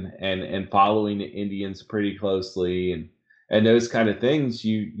fan and following the Indians pretty closely and those kind of things,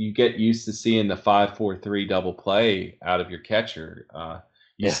 you get used to seeing the 5-4-3 double play out of your catcher.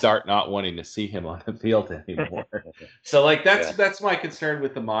 You Yeah. start not wanting to see him on the field anymore. So like Yeah. that's my concern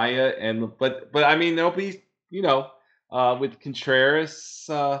with the Maya, but I mean there'll be with Contreras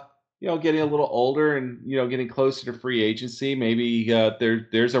getting a little older and getting closer to free agency. Maybe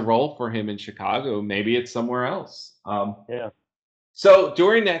there's a role for him in Chicago. Maybe it's somewhere else. Yeah. So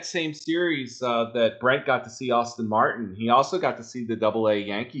during that same series that Brent got to see Austin Martin, he also got to see the Double-A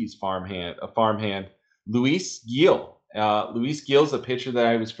Yankees farmhand Luis Gil. Luis Gil's a pitcher that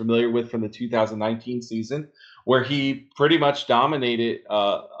I was familiar with from the 2019 season, where he pretty much dominated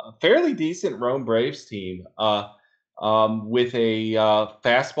a fairly decent Rome Braves team with a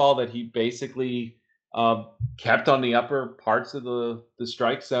fastball that he basically kept on the upper parts of the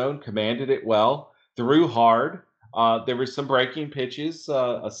strike zone, commanded it well, threw hard. There were some breaking pitches,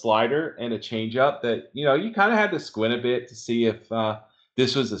 a slider and a changeup that you kind of had to squint a bit to see if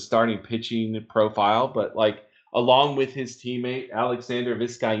this was a starting pitching profile. But like along with his teammate Alexander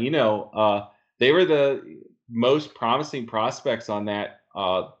Vizcaino, they were the most promising prospects on that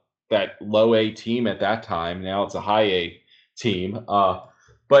low A team at that time. Now it's a high A team.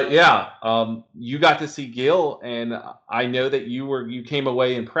 But yeah, you got to see Gil, and I know that you came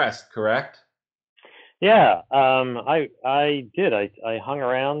away impressed, correct? Yeah, I did. I hung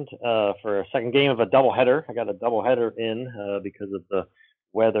around for a second game of a doubleheader. I got a doubleheader in because of the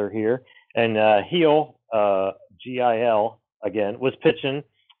weather here. And Gil, Gil again, was pitching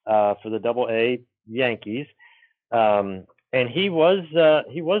for the Double-A Yankees, and he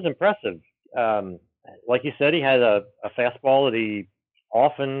was impressive. Like you said, he had a fastball that he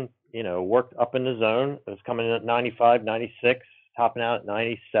often worked up in the zone. It was coming in at 95, 96, topping out at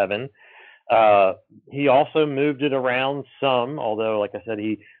 97. He also moved it around some, although, like I said,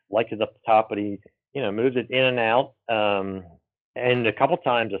 he liked it up the top, but he, moved it in and out. And a couple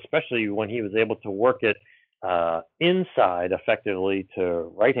times, especially when he was able to work it inside effectively to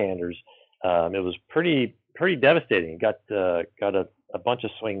right-handers, it was pretty devastating. Got a bunch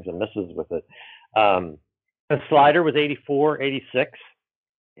of swings and misses with it. The slider was 84, 86.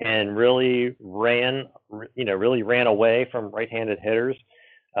 and really ran away from right-handed hitters.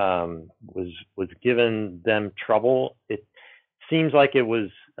 Was giving them trouble. It seems like it was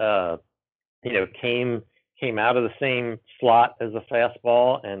came out of the same slot as a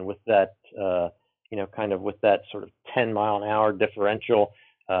fastball, and with that kind of with that sort of 10-mile-an-hour differential,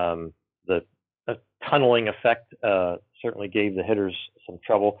 the tunneling effect certainly gave the hitters some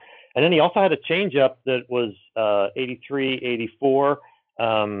trouble. And then he also had a changeup that was 83, 84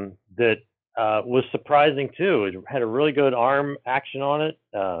 that was surprising too. It had a really good arm action on it.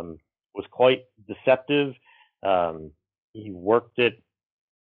 Was quite deceptive. He worked it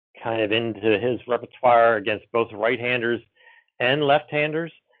kind of into his repertoire against both right-handers and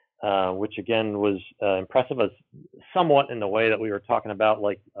left-handers, which again was impressive, as somewhat in the way that we were talking about,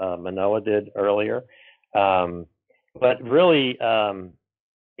 like Manoah did earlier. But really,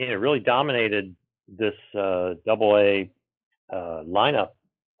 really dominated this Double-A lineup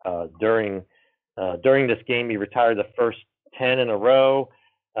during this game. He retired the first 10 in a row,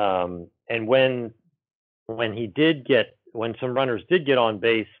 and when some runners did get on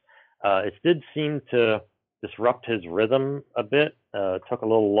base, it did seem to disrupt his rhythm a bit. Took a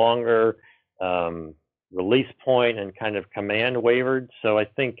little longer. Release point and kind of command wavered. So I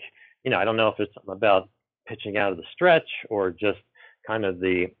think, I don't know if it's something about pitching out of the stretch or just kind of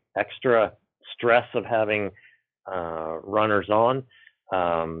the extra stress of having runners on.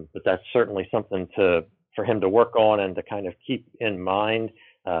 But that's certainly something for him to work on and to kind of keep in mind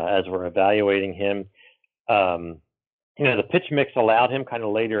as we're evaluating him. The pitch mix allowed him kind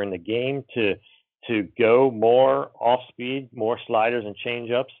of later in the game to go more off speed, more sliders and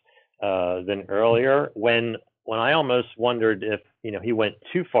changeups than earlier, when I almost wondered if he went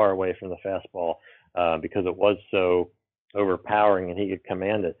too far away from the fastball because it was so overpowering and he could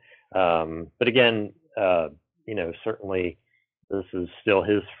command it. But again, certainly this is still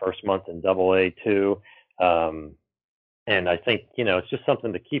his first month in Double-A too, and I think it's just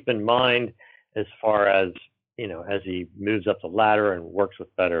something to keep in mind as far as as he moves up the ladder and works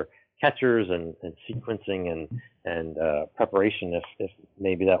with better catchers and sequencing and preparation, if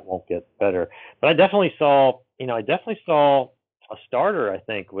maybe that won't get better. But I definitely saw a starter, I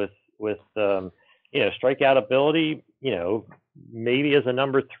think, with strikeout ability, maybe as a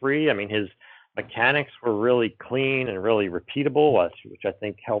number 3. I mean, his mechanics were really clean and really repeatable, which I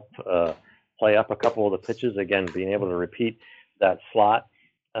think helped play up a couple of the pitches, again, being able to repeat that slot.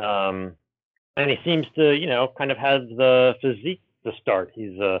 And he seems to, kind of have the physique to start.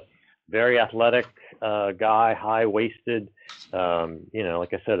 He's a very athletic guy, high-waisted,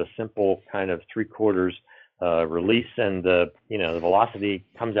 like I said, a simple kind of 3/4 release, and the velocity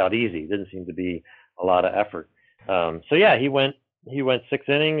comes out easy. It didn't seem to be a lot of effort. So yeah, he went 6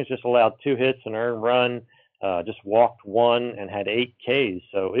 innings, just allowed 2 hits, an earned run, just walked 1, and had 8 Ks.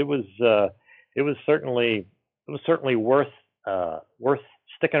 So it was certainly worth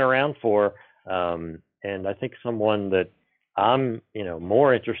sticking around for. And I think someone that I'm,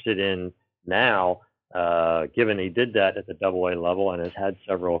 more interested in now, given he did that at the Double-A level and has had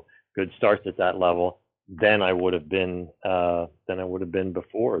several good starts at that level, than I would have been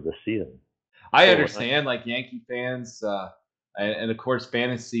before this season. I understand, like Yankee fans, and of course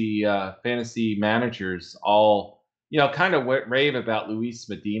fantasy managers all kind of rave about Luis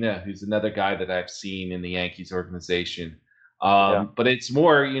Medina, who's another guy that I've seen in the Yankees organization. But it's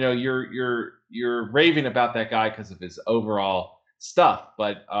more, you're raving about that guy because of his overall stuff,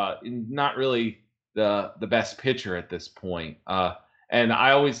 but not really the best pitcher at this point. And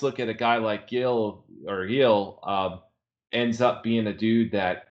I always look at a guy like Gil ends up being a dude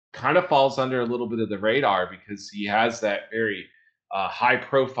that kind of falls under a little bit of the radar because he has that very high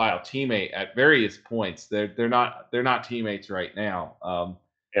profile teammate at various points. They're not teammates right now.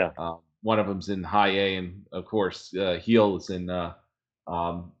 One of them's in High A, and of course, Gil is in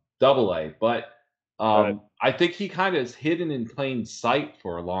Double-A. But I think he kind of is hidden in plain sight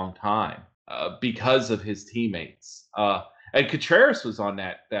for a long time because of his teammates. And Contreras was on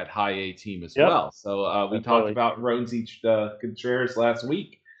that High A team as well. So we talked about Roansy Contreras last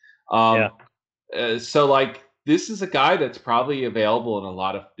week. So like, this is a guy that's probably available in a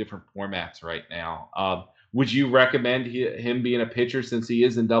lot of different formats right now. Would you recommend him being a pitcher, since he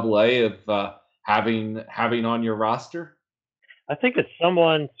is in Double-A, of having on your roster? I think it's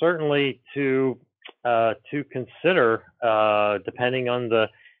someone certainly to consider, depending on the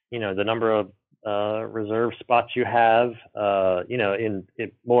number of reserve spots you have. In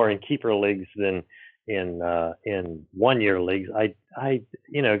more in keeper leagues than in 1-year leagues.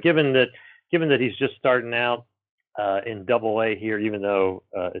 Given that he's just starting out in Double-A here, even though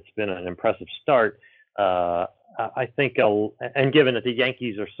it's been an impressive start, I think, and given that the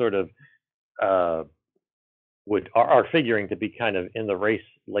Yankees are sort of uh, are figuring to be kind of in the race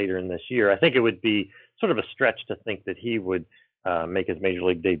later in this year, I think it would be sort of a stretch to think that he would make his major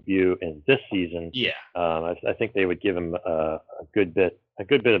league debut in this season. Yeah. I think they would give him a good bit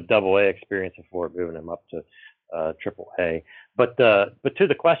of Double A experience before moving him up to Triple A. But to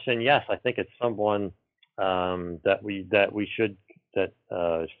the question, yes, I think it's someone that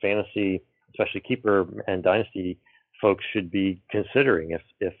fantasy, especially keeper and dynasty folks, should be considering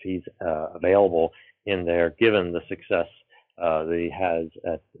if he's available in there, given the success that he has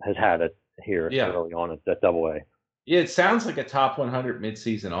had here early on at Double A. Yeah, it sounds like a top 100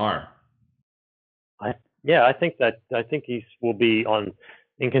 midseason arm. I think he will be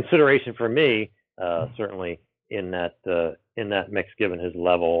in consideration for me, certainly in that mix, given his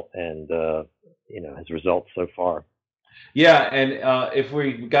level and his results so far. Yeah, and if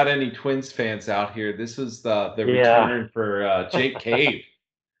we got any Twins fans out here, this was the return for Jake Cave.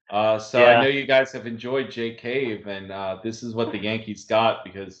 So I know you guys have enjoyed Jake Cave, and this is what the Yankees got,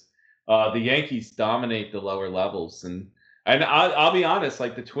 because the Yankees dominate the lower levels, and I'll be honest,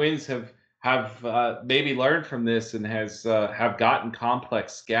 like the Twins have maybe learned from this and have gotten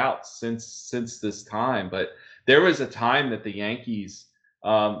complex scouts since this time, but there was a time that the Yankees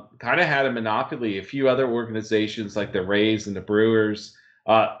kind of had a monopoly. A few other organizations like the Rays and the Brewers,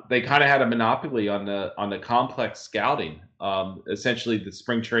 they kind of had a monopoly on the complex scouting. Essentially, the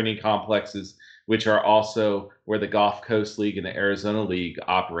spring training complexes, which are also where the Gulf Coast League and the Arizona League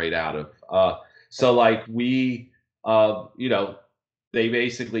operate out of. So, like they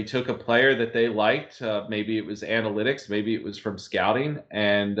basically took a player that they liked. Maybe it was analytics, maybe it was from scouting,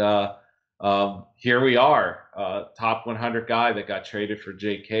 and here we are, top 100 guy that got traded for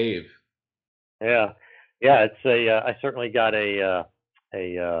Jake Cave. Yeah, it's I certainly got a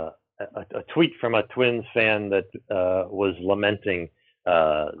tweet from a Twins fan that was lamenting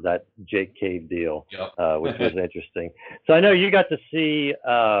that Jake Cave deal, which was interesting. So I know you got to see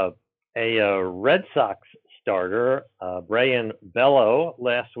a Red Sox starter, Brayan Bello,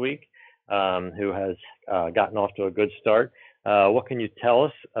 last week, who has gotten off to a good start. What can you tell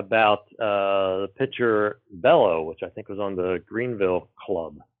us about the pitcher Bello, which I think was on the Greenville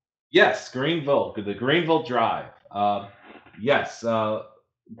club? Yes, Greenville, the Greenville Drive. Yes,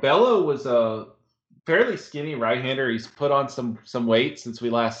 Bello was a fairly skinny right-hander. He's put on some weight since we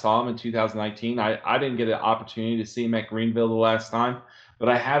last saw him in 2019. I didn't get an opportunity to see him at Greenville the last time, but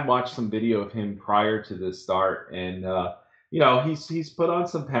I had watched some video of him prior to this start, and he's put on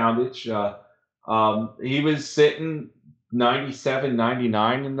some poundage. He was sitting 97,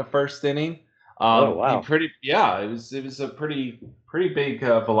 99 in the first inning. Oh wow! It was a pretty big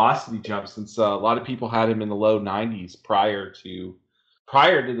velocity jump, since a lot of people had him in the low 90s prior to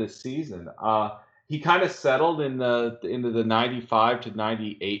this season. He kind of settled into the 95 to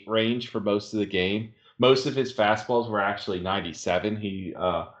 98 range for most of the game. Most of his fastballs were actually 97.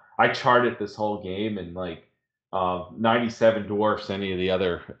 I charted this whole game, and 97 dwarfs any of the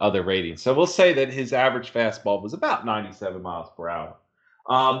other ratings. So we'll say that his average fastball was about 97 miles per hour.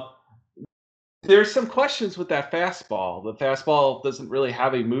 There's some questions with that fastball. The fastball doesn't really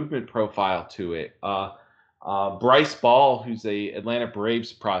have a movement profile to it. Bryce Ball, who's a Atlanta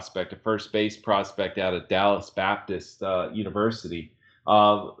Braves prospect, a first base prospect out of Dallas Baptist University,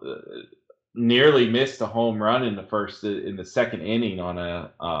 nearly missed a home run in the second inning on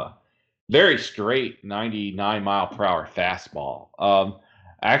a very straight 99 mile per hour fastball.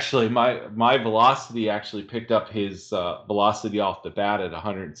 Actually, my velocity actually picked up his velocity off the bat at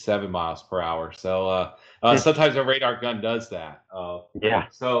 107 miles per hour. So sometimes a radar gun does that.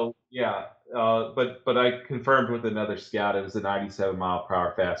 So yeah, but I confirmed with another scout it was a 97 mile per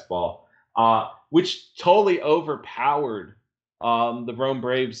hour fastball, which totally overpowered the Rome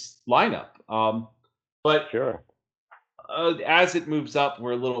Braves lineup. But sure. As it moves up,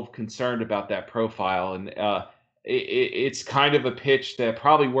 we're a little concerned about that profile, and it's kind of a pitch that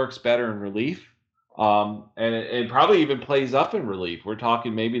probably works better in relief, and it probably even plays up in relief. We're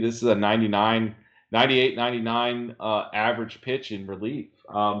talking maybe this is a 98, 99 average pitch in relief.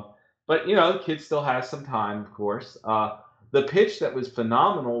 But the kid still has some time, of course. The pitch that was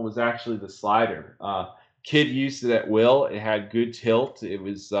phenomenal was actually the slider. Kid used it at will. It had good tilt. He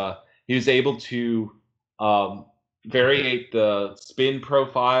was able to variate the spin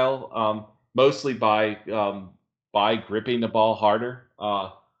profile, mostly by gripping the ball harder.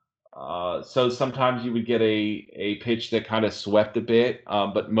 So sometimes you would get a pitch that kind of swept a bit,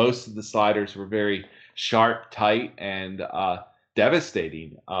 but most of the sliders were very sharp, tight, and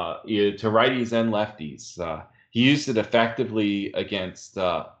devastating to righties and lefties. He used it effectively against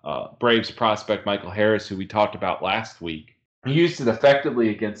Braves prospect Michael Harris, who we talked about last week. He used it effectively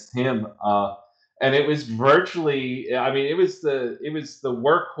against him, and it was virtually. I mean, it was the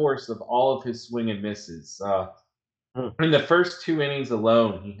workhorse of all of his swing and misses. Hmm. In the first 2 innings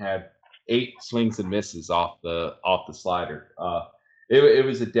alone, he had 8 swings and misses off the slider. It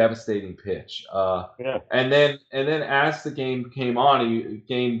was a devastating pitch. Yeah. And then as the game came on,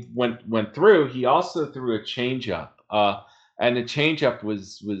 game went through. He also threw a changeup, and the changeup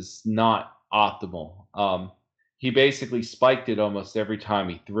was not optimal. He basically spiked it almost every time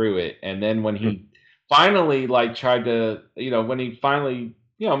he threw it, and then when Hmm. he finally tried to, when he finally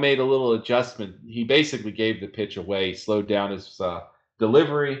made a little adjustment, he basically gave the pitch away, slowed down his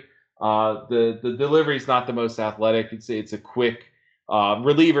delivery. The delivery is not the most athletic. It's a quick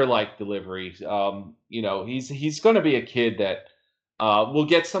reliever like delivery. He's going to be a kid that will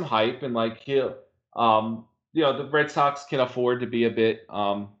get some hype, and he'll the Red Sox can afford to be a bit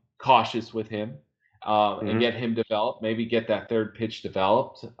cautious with him and Hmm. get him developed. Maybe get that third pitch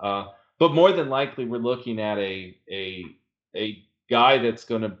developed. But more than likely, we're looking at a guy that's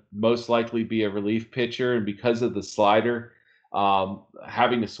going to most likely be a relief pitcher, and because of the slider,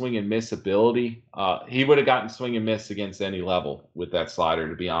 having the swing and miss ability, he would have gotten swing and miss against any level with that slider.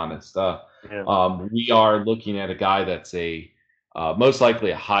 To be honest, Yeah. we are looking at a guy that's a most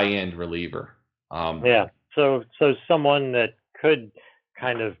likely a high end reliever. Yeah. So someone that could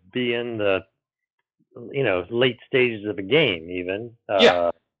kind of be in the late stages of a game, even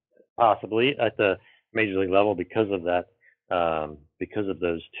Yeah, possibly at the major league level because of that, because of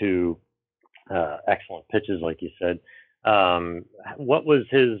those two excellent pitches, like you said. What was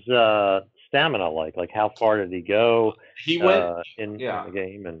his stamina like? Like, how far did he go he went. in Yeah, the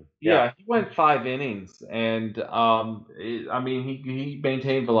game? And yeah. yeah, he went 5 innings, and I mean, he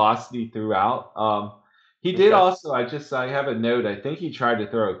maintained velocity throughout. He did Okay. also. I have a note. I think he tried to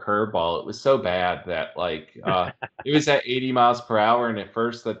throw a curveball. It was so bad that it was at 80 miles per hour, and at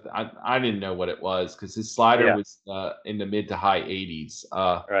first that I didn't know what it was because his slider Yeah. was in the mid to high 80s.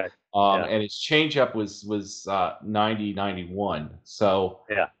 Right. Yeah. And his changeup was 90, 91. So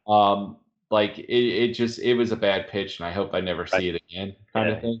Yeah. it was a bad pitch, and I hope I never Right. see it again, kind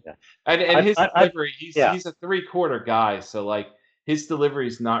Yeah. of thing. Yeah. And his I delivery, yeah. he's a 3/4 guy, so his delivery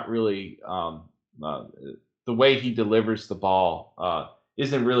is not really uh, the way he delivers the ball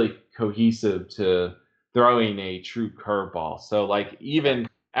isn't really cohesive to throwing a true curveball. So Yeah. even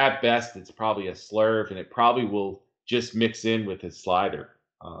at best, it's probably a slurve, and it probably will just mix in with his slider.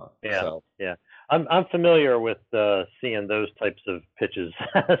 Yeah, So yeah. I'm familiar with seeing those types of pitches,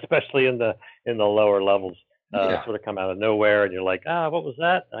 especially in the lower levels, yeah. sort of come out of nowhere, and you're like, what was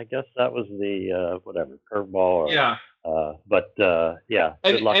that? I guess that was the whatever curveball, or Yeah. but yeah,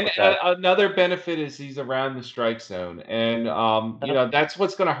 And good luck and with that. another benefit is he's around the strike zone, and that's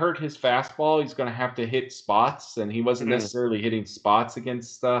what's going to hurt his fastball. He's going to have to hit spots, and he wasn't Mhm. necessarily hitting spots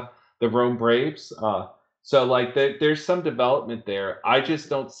against the Rome Braves. So there's some development there. I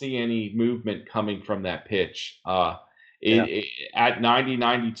just don't see any movement coming from that pitch. Yeah, At 90,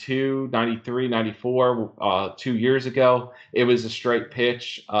 92, 93, 94, 2 years ago, it was a straight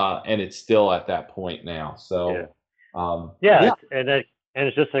pitch, and it's still at that point now. yeah. So. Yeah, Yeah, and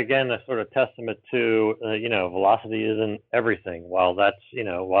it's just again a sort of testament to velocity isn't everything. While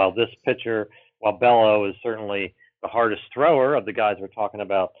this pitcher, while Bello is certainly the hardest thrower of the guys we're talking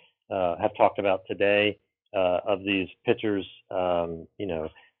about, have talked about today, of these pitchers,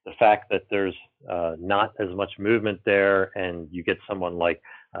 the fact that there's not as much movement there, and you get someone like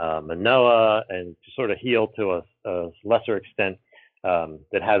Manoah, and to sort of Heel to a lesser extent,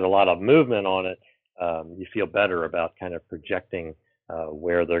 that has a lot of movement on it. You feel better about kind of projecting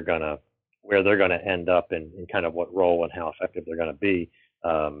where they're gonna end up, and kind of what role and how effective they're gonna be.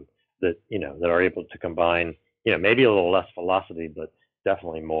 That are able to combine, maybe a little less velocity, but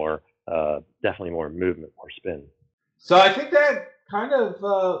definitely more movement, more spin. so I think that kind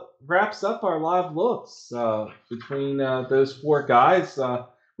of wraps up our live looks between those four guys.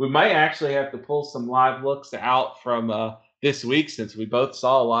 We might actually have to pull some live looks out from this week since we both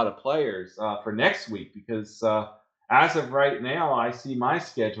saw a lot of players for next week because as of right now, I see my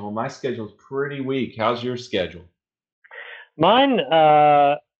schedule. My schedule's pretty weak. How's your schedule? Mine,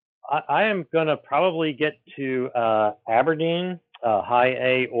 I am gonna probably get to Aberdeen, High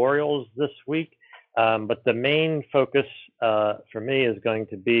A Orioles this week. But the main focus for me is going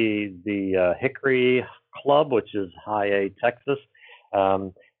to be the Hickory Club, which is High A Texas.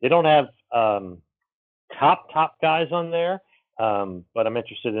 They don't have top guys on there, but I'm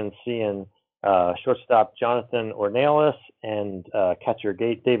interested in seeing shortstop Jonathan Ornelas and catcher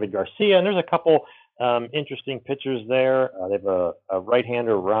David Garcia. And there's a couple interesting pitchers there. They have a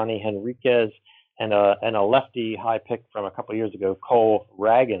right-hander, Ronnie Henriquez, and a lefty high pick from a couple years ago, Cole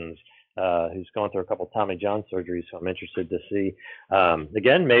Raggins, who's going through a couple Tommy John surgeries. So I'm interested to see.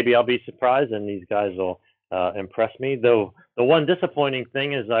 Again, maybe I'll be surprised, and these guys will impress me. Though the one disappointing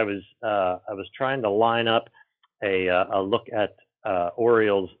thing is I was trying to line up a look at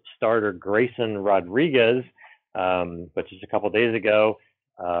Orioles starter Grayson Rodriguez, but just a couple of days ago,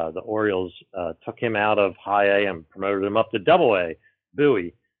 the Orioles took him out of high A and promoted him up to double A,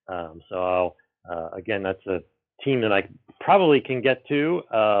 Bowie. So again, that's a team that I probably can get to.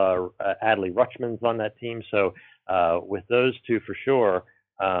 Adley Rutschman's on that team. So with those two for sure,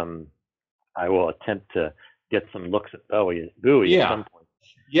 I will attempt to get some looks at Bowie at some point.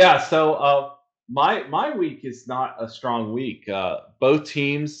 Yeah. So my week is not a strong week. Both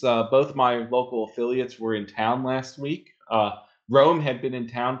teams, both my local affiliates were in town last week. Rome had been in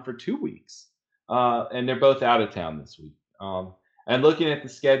town for 2 weeks, and they're both out of town this week. And looking at the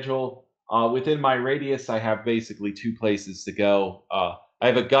schedule, within my radius, I have basically 2 places to go. I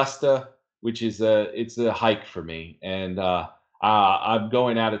have Augusta, which is it's a hike for me, and I'm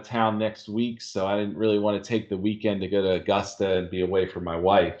going out of town next week, so I didn't really want to take the weekend to go to Augusta and be away from my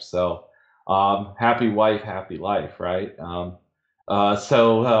wife. So happy wife, happy life, right?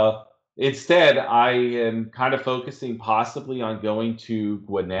 So instead, I am kind of focusing possibly on going to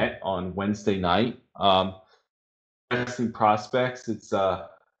Gwinnett on Wednesday night. Interesting prospects. It's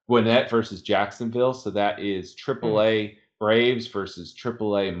Gwinnett versus Jacksonville, so that is AAA Braves versus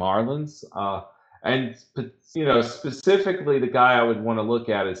AAA Marlins. And specifically, the guy I would want to look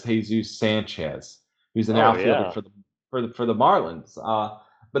at is Jesus Sanchez, who's an outfielder for the Marlins.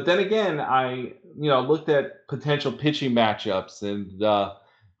 But then again, I looked at potential pitching matchups, and the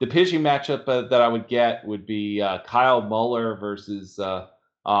pitching matchup that I would get would be Kyle Muller versus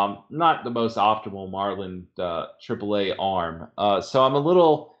not the most optimal Marlin AAA arm. So I'm a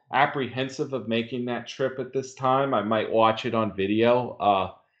little apprehensive of making that trip at this time. I might watch it on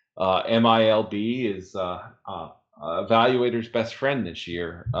video. MILB is evaluator's best friend this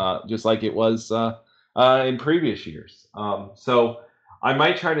year, just like it was in previous years. So I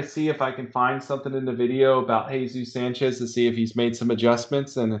might try to see if I can find something in the video about Jesus Sanchez to see if he's made some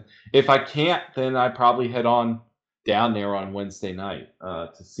adjustments. And if I can't, then I probably head on down there on Wednesday night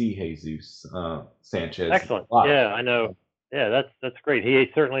to see Jesus Sanchez. Excellent. Yeah, I know. Yeah, that's great. He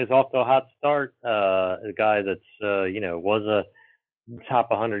certainly is off to a hot start. A guy that's was a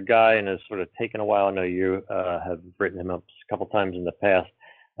top 100 guy and has sort of taken a while. I know you have written him up a couple times in the past,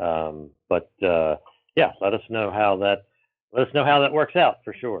 but let us know how that works out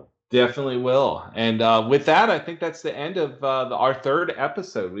for sure. Definitely will. And with that, I think that's the end of our 3rd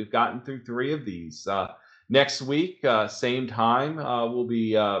episode. We've gotten through 3 of these. Next week, same time, we'll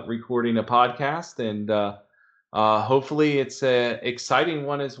be recording a podcast, and hopefully it's an exciting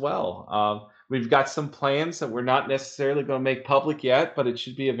one as well. We've got some plans that we're not necessarily going to make public yet, but it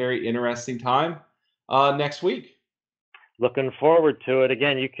should be a very interesting time next week. Looking forward to it.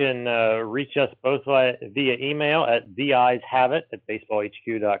 Again, you can reach us both via email at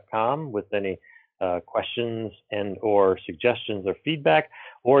theeyeshaveit@baseballhq.com with any questions and or suggestions or feedback,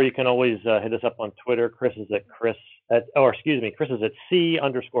 or you can always hit us up on Twitter. Chris is at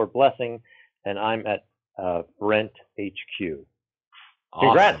C_blessing, and I'm at Brent HQ.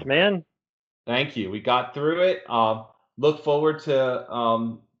 Congrats, Awesome. man. Thank you. We got through it. Look forward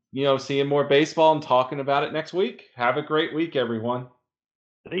to seeing more baseball and talking about it next week. Have a great week, everyone.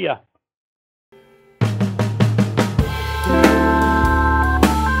 See ya.